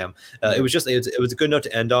Shazam. It was a good note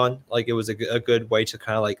to end on. Like it was a good way to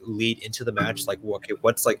kind of like lead into the match. Like,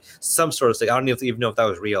 what's like some sort of thing. I don't even know if that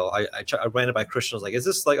was real. I ran it by Christian. I was like, is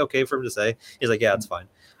this like okay for him to say? He's like, yeah, it's fine.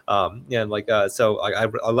 So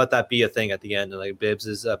I let that be a thing at the end. And like Bibbs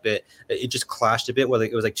is a bit, it just clashed a bit. Where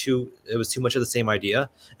like, it was too much of the same idea.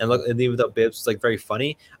 And even though Bibbs was like very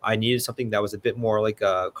funny, I needed something that was a bit more like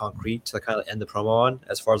concrete to kind of end the promo on,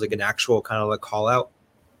 as far as like an actual kind of like call out.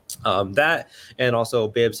 That, and also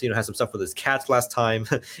Bibbs, had some stuff with his cats last time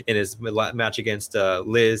in his match against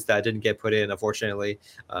Liz that didn't get put in, unfortunately,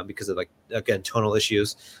 because of like, again, tonal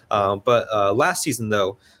issues. But last season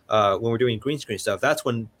though, when we're doing green screen stuff, that's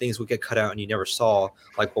when things would get cut out and you never saw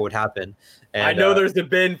like what would happen. And, I know there's the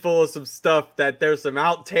bin full of some stuff that there's some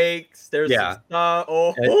outtakes. There's some stuff.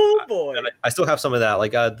 Boy. I still have some of that.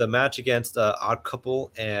 Like the match against Odd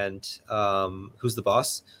Couple and Who's the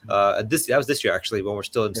Boss? That was this year actually, when we're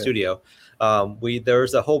still in studio. There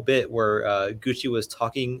was a whole bit where Gucci was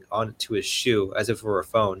talking onto his shoe as if it were a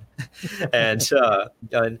phone, and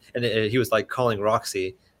he was like calling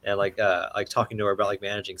Roxy. and like talking to her about like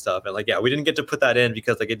managing stuff. And like, yeah, we didn't get to put that in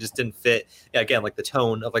because like it just didn't fit. Yeah, again, like the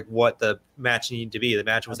tone of like what the match needed to be. The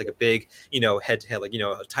match was like a big, head to head, like,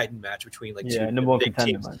 a Titan match between like two number one big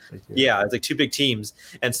contender teams. match. Yeah, it's like two big teams.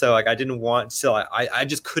 And so like I didn't want, so I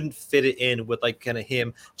just couldn't fit it in with like kind of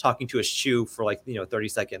him talking to a shoe for like 30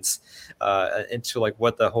 seconds into like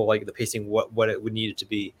what the whole like the pacing what it would need it to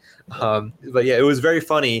be. But yeah, it was very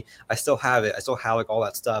funny. I still have it. I still have like all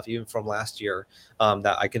that stuff even from last year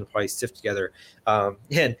that I can probably sift together.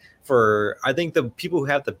 And for I think the people who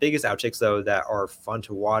have the biggest outtakes though that are fun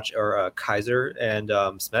to watch are Kaiser and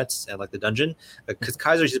Smets and like the Dungeon, because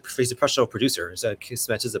Kaiser he's a professional producer, so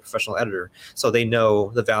Smets is a professional editor, so they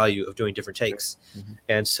know the value of doing different takes.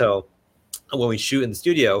 And so when we shoot in the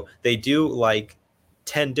studio, they do like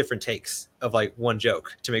 10 different takes of like one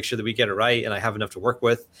joke to make sure that we get it right and I have enough to work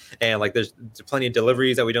with. And like there's plenty of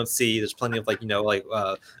deliveries that we don't see. There's plenty of like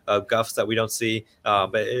guffs that we don't see,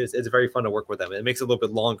 but it's very fun to work with them. It makes it a little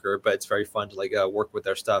bit longer, but it's very fun to like work with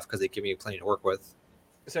their stuff because they give me plenty to work with.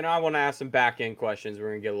 So now I want to ask some back end questions. We're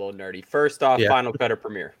gonna get a little nerdy. First off, Final Cut or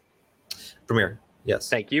Premiere? Premiere. Yes.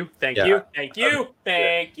 Thank you.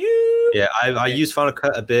 Yeah, I used Final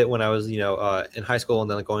Cut a bit when I was, in high school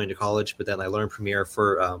and then like going into college, but then I learned Premiere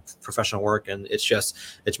for professional work, and it's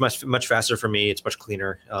much faster for me. It's much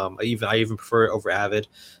cleaner. I even prefer it over Avid,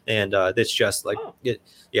 and it's just like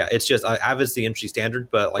it's just Avid's the industry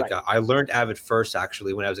standard, but like I learned Avid first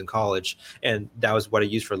actually when I was in college, and that was what I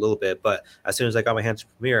used for a little bit. But as soon as I got my hands on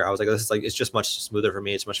Premiere, I was like, this is like it's just much smoother for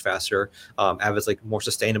me. It's much faster. Avid's like more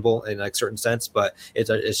sustainable in like certain sense, but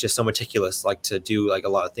it's just so meticulous, like to do like a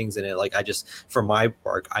lot of things in it. Like I just, for my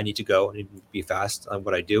work, I need to go and be fast on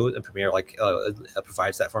what I do, and Premiere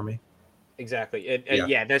provides that for me. Exactly.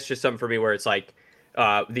 And that's just something for me where it's like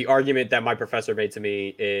the argument that my professor made to me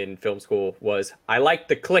in film school was I like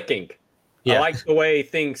the clicking. I like the way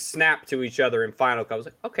things snap to each other in Final Cut. I was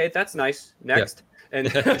like, okay, that's nice. Next. And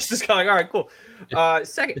it's just kind of like, all right, cool.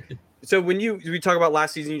 Second, so when we talk about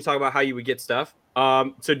last season, you talk about how you would get stuff.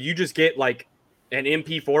 So do you just get like an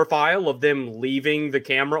MP4 file of them leaving the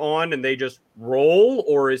camera on and they just roll,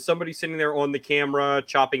 or is somebody sitting there on the camera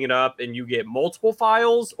chopping it up and you get multiple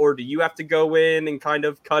files, or do you have to go in and kind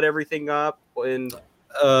of cut everything up and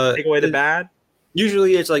take away the bad?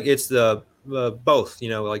 Usually it's the both,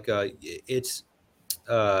 it's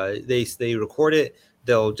they record it.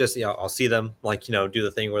 They'll just, I'll see them like, do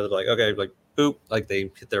the thing where they're like, okay, like boop, like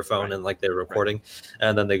they hit their phone and like they're recording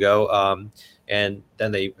and then they go, and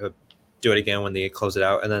then they do it again when they close it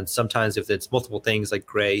out. And then sometimes if it's multiple things, like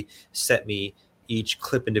Gray sent me each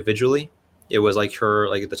clip individually. It was like her,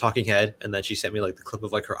 like the talking head, and then she sent me like the clip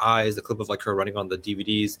of like her eyes, the clip of like her running on the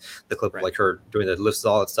DVDs, the clip of like her doing the lifts,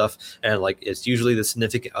 all that stuff. And like it's usually the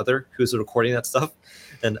significant other who's recording that stuff,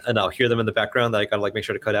 and I'll hear them in the background that I gotta like make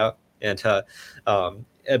sure to cut out. And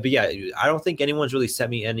but yeah, I don't think anyone's really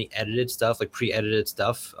sent me any edited stuff, like pre-edited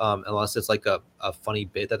stuff, unless it's like a funny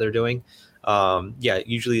bit that they're doing.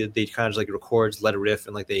 Usually they kind of just like records, let it riff,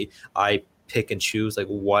 and like I pick and choose like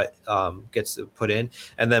what gets put in.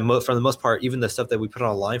 And then for the most part, even the stuff that we put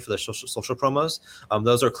online for the social promos,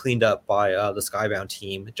 those are cleaned up by the Skybound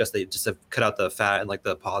team. They just have cut out the fat and like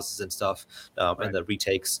the pauses and stuff, and the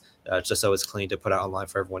retakes, just so it's clean to put out online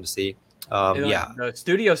for everyone to see. The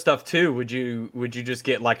studio stuff too. Would you just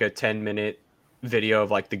get like a 10-minute video of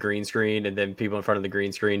like the green screen and then people in front of the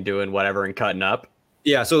green screen doing whatever and cutting up?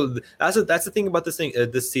 Yeah, so that's the thing about this thing.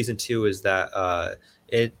 This season 2 is that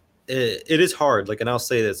it is hard. Like, and I'll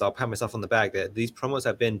say this, I'll pat myself on the back that these promos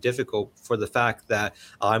have been difficult for the fact that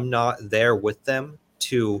I'm not there with them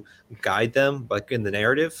to guide them, like in the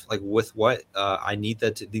narrative, like with what I need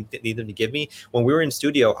them to give me. When we were in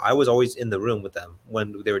studio, I was always in the room with them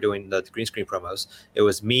when they were doing the green screen promos. It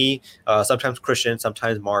was me, sometimes Christian,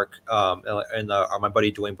 sometimes Mark, and my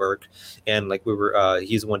buddy Dwayne Burke, and like we were,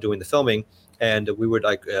 he's the one doing the filming. And we would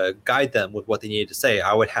like guide them with what they needed to say.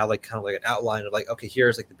 I would have like kind of like an outline of like, okay,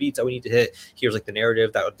 here's like the beats that we need to hit. Here's like the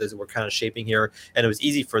narrative that we're kind of shaping here. And it was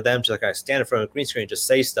easy for them to like kind of stand in front of a green screen and just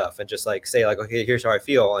say stuff and just like say like, okay, here's how I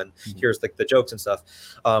feel, and here's like the jokes and stuff.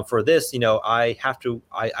 For this, I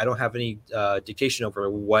don't have any dictation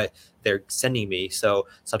over what they're sending me. So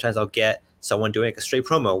sometimes I'll get someone doing like a straight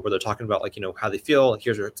promo where they're talking about like, how they feel, like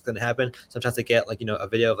here's what's going to happen. Sometimes I get like, a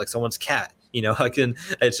video of like someone's cat,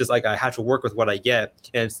 it's just like I have to work with what I get,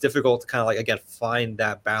 and it's difficult to kind of like, again, find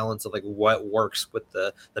that balance of like what works with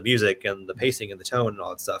the music and the pacing and the tone and all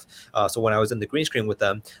that stuff. So when I was in the green screen with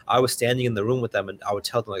them, I was standing in the room with them and I would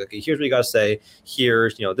tell them like, okay, here's what you got to say,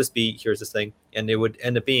 here's this beat, here's this thing, and it would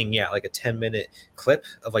end up being like a 10-minute clip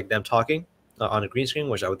of like them talking. on a green screen,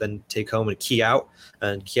 which I would then take home and key out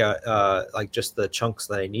like just the chunks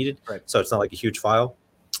that I needed. Right. So it's not like a huge file.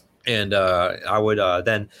 And I would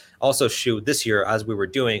then also shoot this year as we were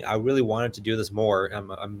doing. I really wanted to do this more.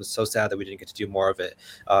 I'm so sad that we didn't get to do more of it.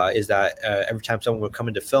 Is that every time someone would come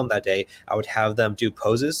into film that day, I would have them do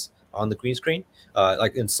poses on the green screen,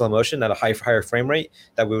 like in slow motion at a higher frame rate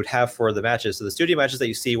that we would have for the matches. So the studio matches that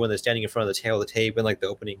you see when they're standing in front of the tail of the tape and like the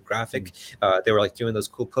opening graphic, they were like doing those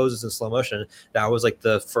cool poses in slow motion. That was like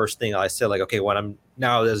the first thing I said, like, okay, when I'm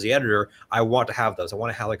now as the editor, I want to have those. I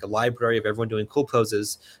want to have like a library of everyone doing cool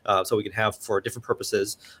poses, so we can have for different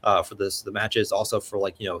purposes for the matches, also for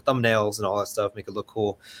like, you know, thumbnails and all that stuff, make it look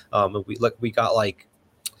cool. And we got like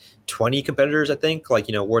 20 competitors, I think, like,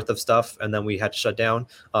 you know, worth of stuff, and then we had to shut down.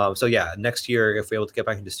 So yeah, next year, if we're able to get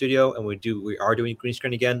back into studio and we are doing green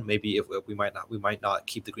screen again, maybe if we might not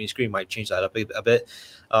keep the green screen, might change that up a bit.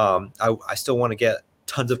 I still want to get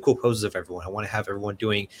tons of cool poses of everyone. I want to have everyone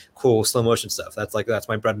doing cool slow motion stuff. That's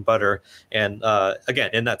my bread and butter. And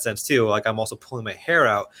again, in that sense too, like I'm also pulling my hair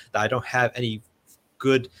out that I don't have any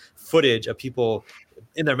good footage of people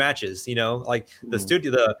in their matches, you know, like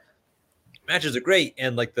the matches are great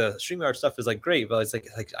and like the StreamYard stuff is like great, but it's like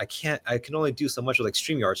I can only do so much with like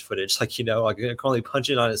StreamYard's footage. Like, you know, I can only punch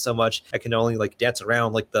in on it so much. I can only like dance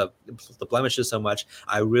around like the blemishes so much.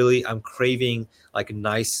 I'm craving like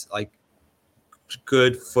nice, like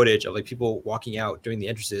good footage of like people walking out, doing the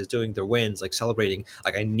entrances, doing their wins, like celebrating.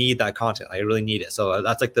 Like I need that content. I really need it. So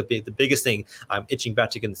that's like the biggest thing I'm itching back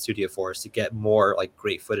to get in the studio for, is to get more like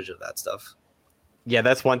great footage of that stuff. Yeah,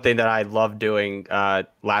 that's one thing that I love doing.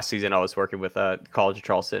 Last season, I was working with a College of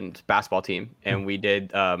Charleston basketball team, and we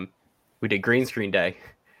did green screen day,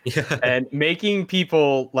 and making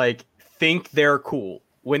people like think they're cool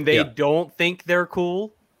when they don't think they're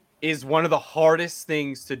cool is one of the hardest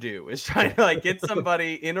things to do. Is trying to like get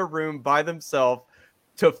somebody in a room by themselves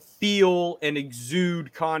to feel and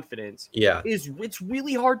exude confidence. It's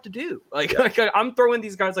really hard to do. Like I'm throwing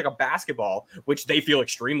these guys like a basketball, which they feel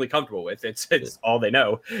extremely comfortable with. It's all they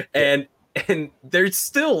know. And they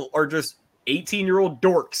still are just 18-year-old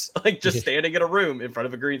dorks, like just standing in a room in front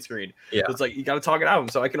of a green screen. So it's like, you got to talk it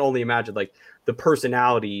out. So I can only imagine like the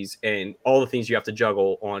personalities and all the things you have to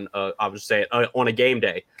juggle on I would say on a game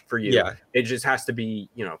day for you. It just has to be,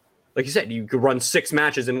 you know, like you said, you could run 6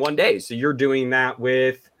 matches in one day. So you're doing that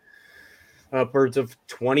with upwards of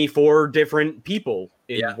 24 different people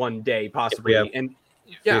in one day, possibly.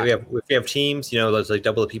 If we have teams, you know, there's like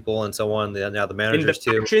double the people and so on. Now the managers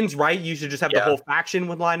too. Factions, right? You should just have the whole faction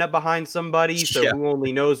would line up behind somebody. So who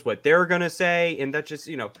only knows what they're going to say. And that just,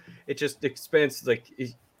 you know, it just expands. Like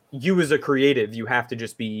you as a creative, you have to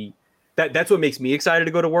just be that's what makes me excited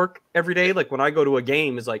to go to work every day. Like when I go to a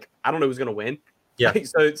game is like, I don't know who's going to win.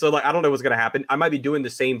 So like I don't know what's gonna happen. I might be doing the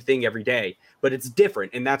same thing every day, but it's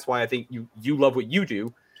different, and that's why I think you love what you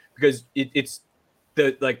do, because it's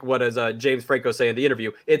the like what does James Franco say in the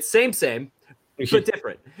interview? It's same, but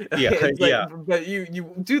different. But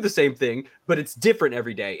you do the same thing, but it's different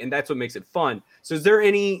every day, and that's what makes it fun. So is there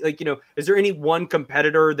any is there any one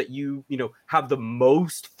competitor that you have the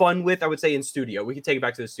most fun with? I would say in studio. We can take it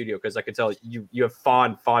back to the studio because I could tell you have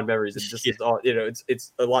fond memories. It's just all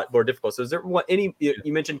it's a lot more difficult. So is there any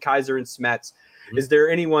you mentioned Kaiser and Smets? Is there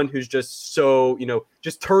anyone who's just so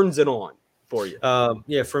just turns it on for you?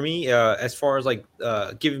 For me, as far as like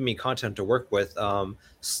giving me content to work with,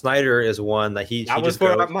 Snyder is one that he was just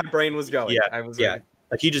where my brain was going.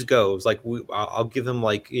 Like he just goes like I'll give him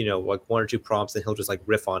like like 1 or 2 prompts and he'll just like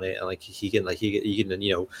riff on it, and like he can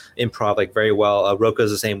improv like very well.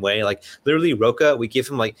 Roka's the same way. Like literally Roka, we give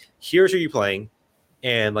him like, here's who you're playing,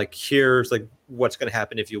 and like here's like what's gonna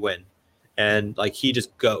happen if you win. And like he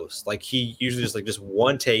just goes, like he usually just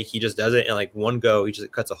one take, he just does it, and like one go, he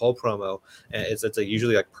just cuts a whole promo, and it's like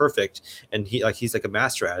usually like perfect. And he's like a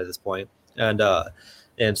master at it at this point.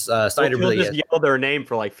 And Snyder really just yell their name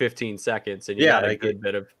for like 15 seconds, and you got a good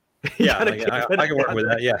bit of. I can work with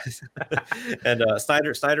that. Yeah. And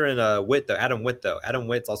Snyder and Witt though, Adam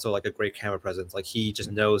Witt's also like a great camera presence. Like he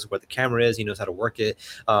just knows where the camera is. He knows how to work it.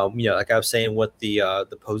 Like I was saying with the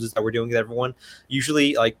poses that we're doing with everyone,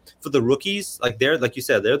 usually like for the rookies, like they're like you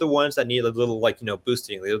said, they're the ones that need a little like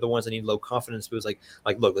boosting. They're the ones that need low confidence boost. Like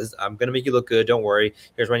look, I'm gonna make you look good. Don't worry.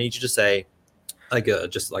 Here's what I need you to say. Like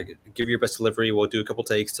just like give your best delivery. We'll do a couple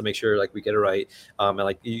takes to make sure like we get it right. And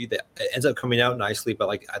like it ends up coming out nicely, but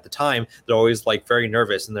like at the time they're always like very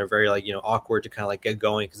nervous and they're very like awkward to kind of like get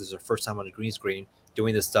going because it's their first time on a green screen.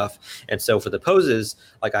 doing this stuff. And so for the poses,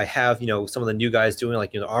 like I have, some of the new guys doing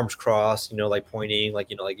like, arms crossed, like pointing,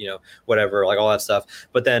 like, whatever, like all that stuff.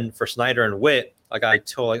 But then for Snyder and Witt, like I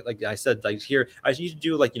told, like I said, like here, I need to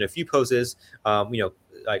do like, a few poses,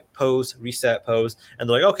 like pose, reset, pose, and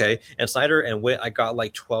they're like, okay. And Snyder and Witt, I got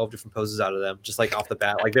like 12 different poses out of them, just like off the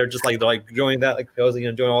bat. Like they're just like doing that, like posing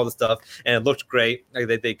and doing all the stuff, and it looked great.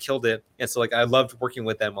 Like they killed it. And so like I loved working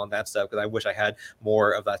with them on that stuff, because I wish I had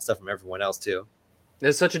more of that stuff from everyone else too.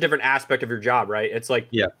 It's such a different aspect of your job, right? It's like,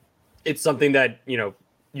 yeah, it's something that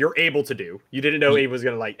you're able to do. You didn't know Abe was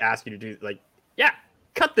gonna like ask you to do like, yeah,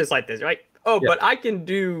 cut this like this, right? Oh, yeah. But I can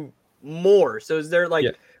do more. So is there like,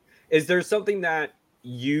 is there something that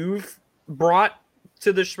you've brought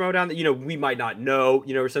to the Schmodown that we might not know,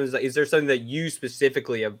 or something like, is there something that you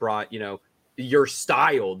specifically have brought, your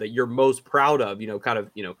style that you're most proud of, kind of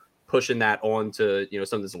pushing that on to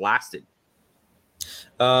something that's lasted?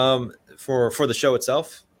 For the show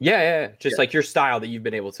itself, just like your style that you've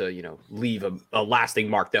been able to leave a lasting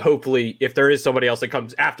mark, that hopefully if there is somebody else that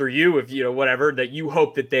comes after you, if whatever, that you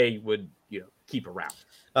hope that they would keep around.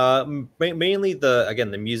 Mainly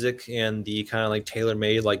the music and the kind of like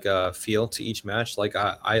tailor-made like feel to each match. Like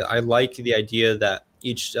I like the idea that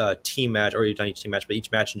each team match, or not each team match, but each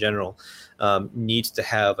match in general needs to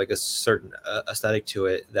have like a certain aesthetic to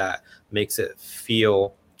it that makes it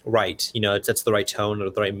feel right. It sets the right tone or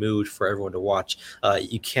the right mood for everyone to watch.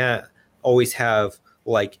 You can't always have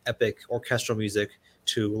like epic orchestral music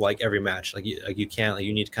to like every match. Like you can't, like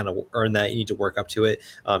you need to kind of earn that. You need to work up to it.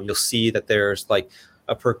 You'll see that there's like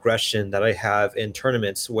a progression that I have in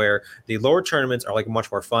tournaments, where the lower tournaments are like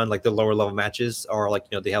much more fun. Like the lower level matches are like,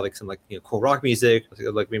 they have like some like, cool rock music,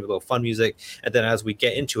 like maybe a little fun music. And then as we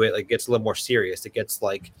get into it, like it gets a little more serious. It gets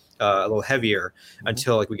like a little heavier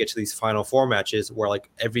until like we get to these final four matches where like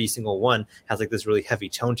every single one has like this really heavy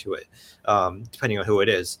tone to it, depending on who it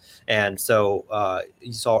is. And so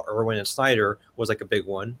you saw Irwin and Snyder was like a big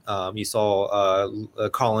one. You saw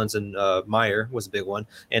Collins and Meyer was a big one.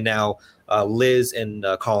 And now Liz and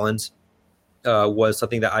Collins was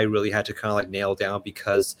something that I really had to kind of like nail down,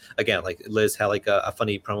 because again, like Liz had like a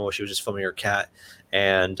funny promo where she was just filming her cat,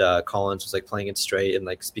 and Collins was like playing it straight and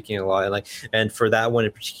like speaking a lot, and for that one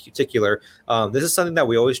in particular, this is something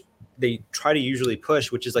that they try to usually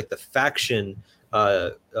push, which is like the faction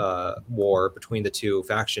war between the two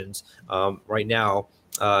factions. Right now,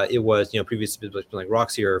 it was previously like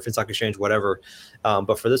Roxy or Finstock Exchange, whatever,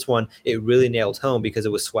 but for this one it really nailed home because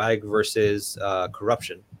it was Swag versus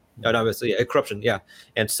Corruption. Corruption, yeah.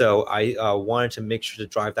 And so I wanted to make sure to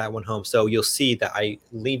drive that one home. So you'll see that I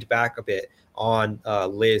leaned back a bit on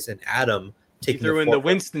Liz and Adam. You threw in the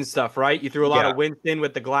Winston stuff, right? You threw a lot of Winston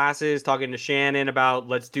with the glasses, talking to Shannon about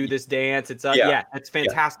let's do this dance. It's that's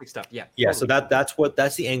fantastic stuff. Yeah. So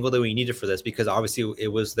that's the angle that we needed for this, because obviously it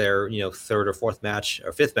was their third or fourth match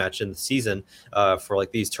or fifth match in the season for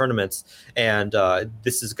like these tournaments, and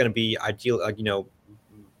this is going to be ideal.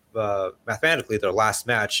 Mathematically their last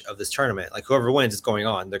match of this tournament. Like whoever wins is going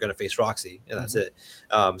on. They're going to face Roxy, and that's it.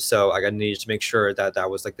 So I needed to make sure that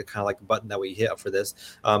was like the kind of like button that we hit up for this.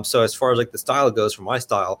 So as far as like the style goes, for my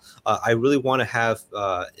style, I really want to have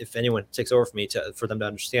if anyone takes over for me, for them to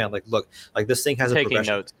understand, like, look, like this thing has a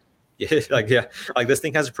progression. Notes. Like this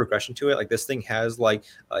thing has a progression to it. Like this thing has like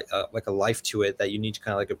a life to it that you need to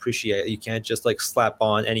kind of like appreciate. You can't just like slap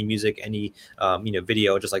on any music, any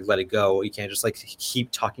video, just like let it go. You can't just like keep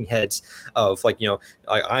talking heads of like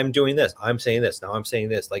I'm doing this, I'm saying this, now I'm saying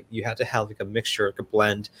this. Like you have to have like a mixture, like a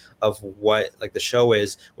blend of what like the show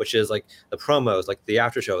is, which is like the promos, like the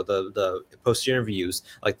after show, the post interviews,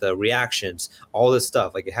 like the reactions, all this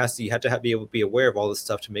stuff. Like you have to be able to be aware of all this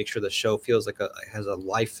stuff to make sure the show feels like has a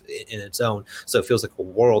life in its own, so it feels like a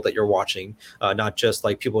world that you're watching, not just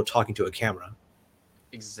like people talking to a camera.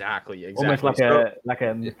 Exactly. Almost like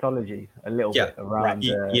a mythology, a little bit around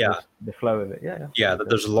the flow of it. That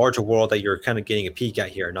there's a larger world that you're kind of getting a peek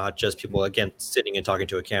at here, not just people again sitting and talking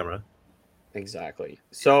to a camera. Exactly.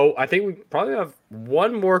 So I think we probably have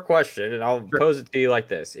one more question, and I'll pose it to you like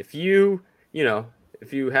this: if you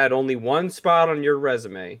had only one spot on your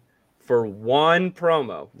resume for one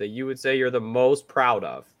promo that you would say you're the most proud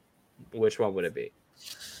of, which one would it be?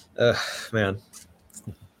 Man,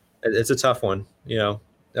 it's a tough one.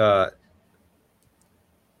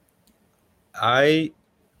 I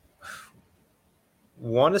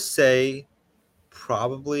want to say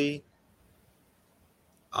probably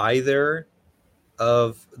either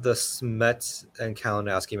of the Smet and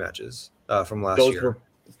Kalinowski matches from last year. Those were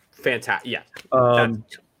fantastic. Yeah.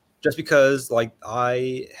 Just because like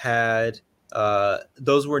I had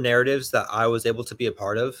those were narratives that I was able to be a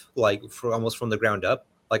part of, like almost from the ground up.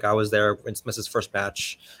 Like I was there in Smith's first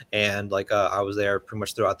match, and like I was there pretty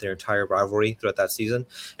much throughout their entire rivalry throughout that season.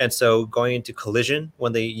 And so going into Collision,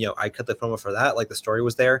 when they, I cut the promo for that, like the story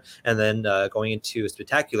was there, and then going into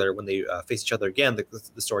Spectacular when they face each other again,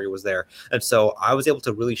 the story was there. And so I was able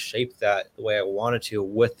to really shape that the way I wanted to,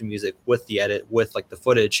 with the music, with the edit, with like the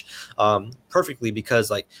footage, perfectly, because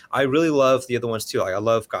like I really love the other ones too. Like I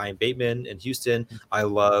love Guy and Bateman in Houston. I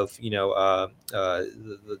love the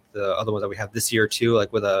other ones that we have this year too,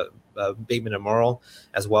 like with Bateman and Morrill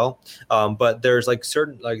as well. But there's like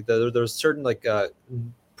certain like there's certain like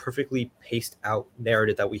perfectly paced out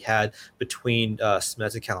narrative that we had between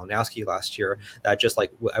Smets and Kalinowski last year, that just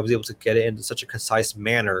like I was able to get it into such a concise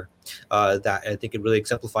manner that I think it really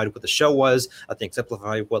exemplified what the show was. I think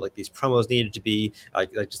exemplified what like these promos needed to be.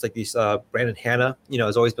 Like just like these Brandon Hanna,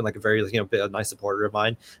 has always been like a very a nice supporter of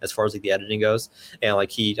mine as far as like the editing goes. And like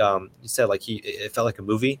he said like it felt like a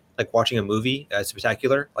movie, like watching a movie as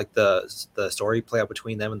Spectacular, like the story play out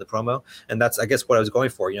between them and the promo. And that's I guess what I was going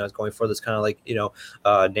for. I was going for this kind of like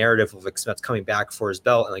narrative of like Smets coming back for his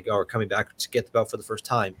belt and like or coming back to get the belt for the first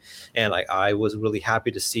time. And like I was really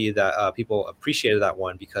happy to see that people appreciated that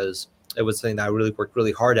one, because it was something that I really worked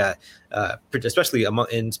really hard at, especially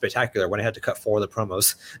in Spectacular when I had to cut 4 of the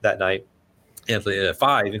promos that night, and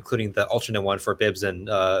 5, including the alternate one for Bibbs and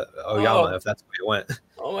Oyama, if that's the way it went.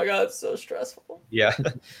 Oh my God, it's so stressful. Yeah.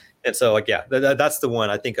 And so like, yeah, that's the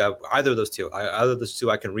one I think either of those two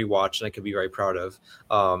I can rewatch and I can be very proud of.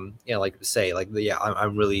 Like say like, yeah,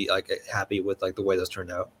 I'm really like happy with like the way those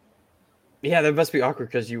turned out. Yeah, that must be awkward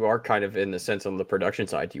because you are kind of, in the sense on the production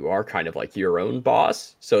side, you are kind of like your own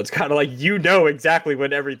boss. So it's kind of like exactly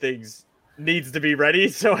when everything's needs to be ready.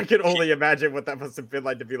 So I can only imagine what that must have been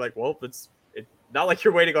like to be like, well, it's not like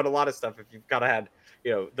you're waiting on a lot of stuff if you've kind of had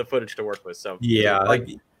the footage to work with. So yeah, like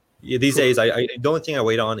these days, I the only thing I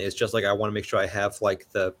wait on is just like I want to make sure I have like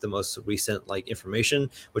the most recent like information,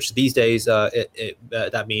 which these days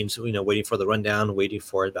that means waiting for the rundown, waiting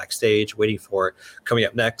for it backstage, waiting for it coming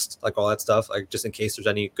up next, like all that stuff, like just in case there's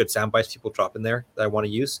any good sound bites people drop in there that I want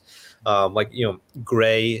to use.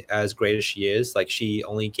 Gray, as great as she is, like she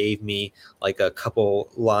only gave me like a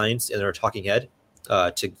couple lines in her talking head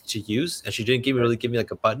to use, and she didn't really give me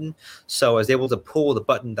like a button, so I was able to pull the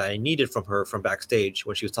button that I needed from her from backstage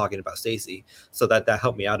when she was talking about Stacy, so that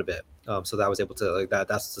helped me out a bit. So that I was able to like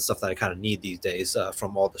that's the stuff that I kind of need these days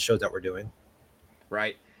from all the shows that we're doing.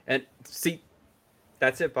 Right. And see,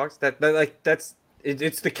 that's it, Box. That's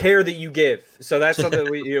it's the care that you give. So that's something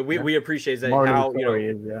we appreciate, that how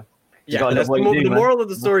yeah, that's the moral of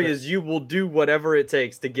the story is you will do whatever it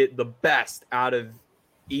takes to get the best out of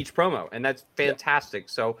each promo, and that's fantastic.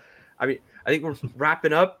 So I mean, I think we're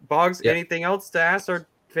wrapping up. Boggs, anything else to ask our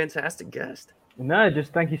fantastic guest? No,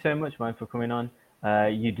 just thank you so much, man, for coming on.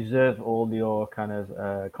 You deserve all your kind of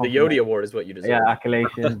the Yodi Award is what you deserve. Yeah,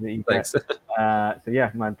 accolations that you Thanks. get. So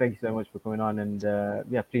yeah, man, thank you so much for coming on, and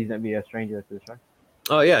please don't be a stranger to the show.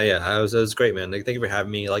 Oh yeah, it was great, man. Like, thank you for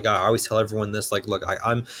having me. Like I always tell everyone this, like, look,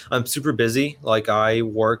 I'm super busy. Like I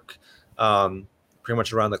work pretty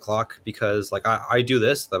much around the clock, because like I do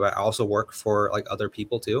this, but I also work for like other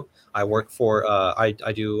people too. I work for I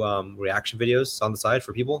do reaction videos on the side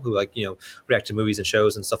for people who like react to movies and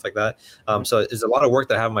shows and stuff like that. So it's a lot of work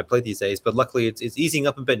that I have on my plate these days, but luckily it's easing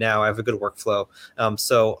up a bit now. I have a good workflow.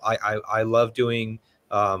 So I love doing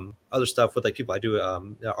other stuff with like people. I do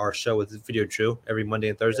our show with Video Drew every Monday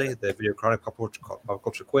and Thursday, the Video Chronic Pop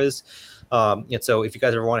Culture Quiz. And so if you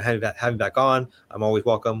guys ever want to have me back on, I'm always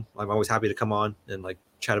welcome. I'm always happy to come on and like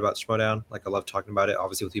chat about Schmodown. Like I love talking about it,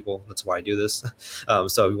 obviously, with people. That's why I do this.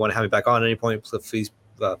 So if you want to have me back on at any point, please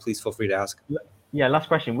feel free to ask. Yeah, last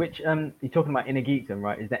question. Which you're talking about Inner Geekdom,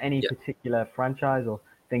 right? Is there any particular franchise or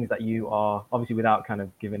things that you are, obviously without kind of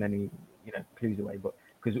giving any clues away, but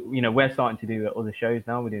because we're starting to do other shows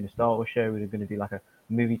now. We're doing a Star Wars show. We're going to do like a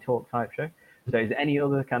movie talk type show. So is there any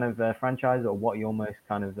other kind of franchise, or what your most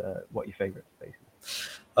kind of what your favorites basically?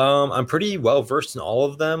 I'm pretty well versed in all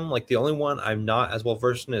of them. Like the only one I'm not as well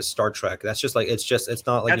versed in is Star Trek. That's just like it's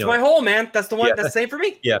not like that's my whole man. That's the one. That's the same for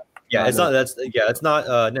me. Yeah. It's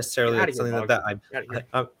not necessarily something that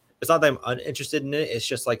I'm. It's not that I'm uninterested in it. It's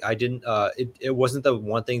just like I didn't. It wasn't the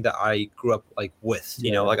one thing that I grew up like with.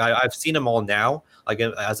 Like I've seen them all now, like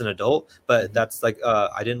as an adult. But that's like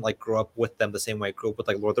I didn't like grow up with them the same way I grew up with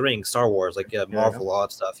like Lord of the Rings, Star Wars, like Marvel, all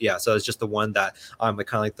that stuff. Yeah, so it's just the one that I'm like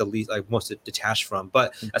kind of like the least like most detached from.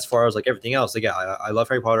 But as far as like everything else, like I love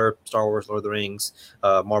Harry Potter, Star Wars, Lord of the Rings,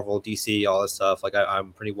 Marvel, DC, all that stuff. Like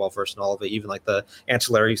I'm pretty well versed in all of it, even like the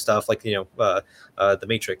ancillary stuff, like the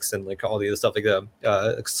Matrix and like all the other stuff, like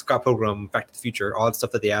Scott Pilgrim, Back to the Future, all that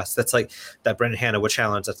stuff that they asked. That's like that Brendan Hanna would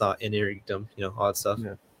challenge. That's not in Nerddom, all that stuff.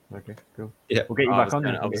 Yeah. Okay, cool. Yeah. We'll get you back on.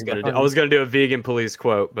 I was gonna do a vegan police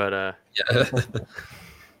quote, but yeah.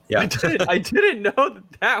 Yeah. I didn't know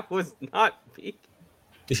that was not vegan.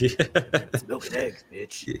 It's milk and eggs,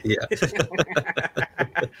 bitch. Yeah.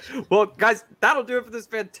 Well, guys, that'll do it for this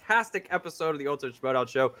fantastic episode of the Ultimate Schmodown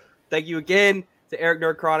Show. Thank you again to Eric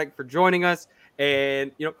NERDCHRONIC for joining us.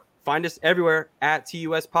 And, find us everywhere at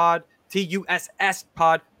TUSS Pod.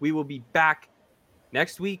 We will be back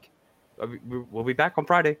next week. We'll be back on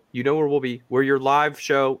Friday. You know where we'll be. We're your live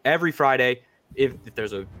show every Friday. If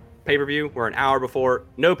there's a pay-per-view, we're an hour before.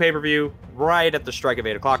 No pay-per-view, right at the strike of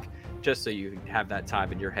 8 o'clock. Just so you have that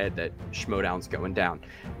time in your head that Schmodown's going down.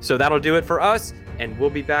 So that'll do it for us, and we'll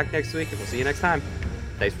be back next week, and we'll see you next time.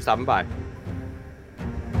 Thanks for stopping by.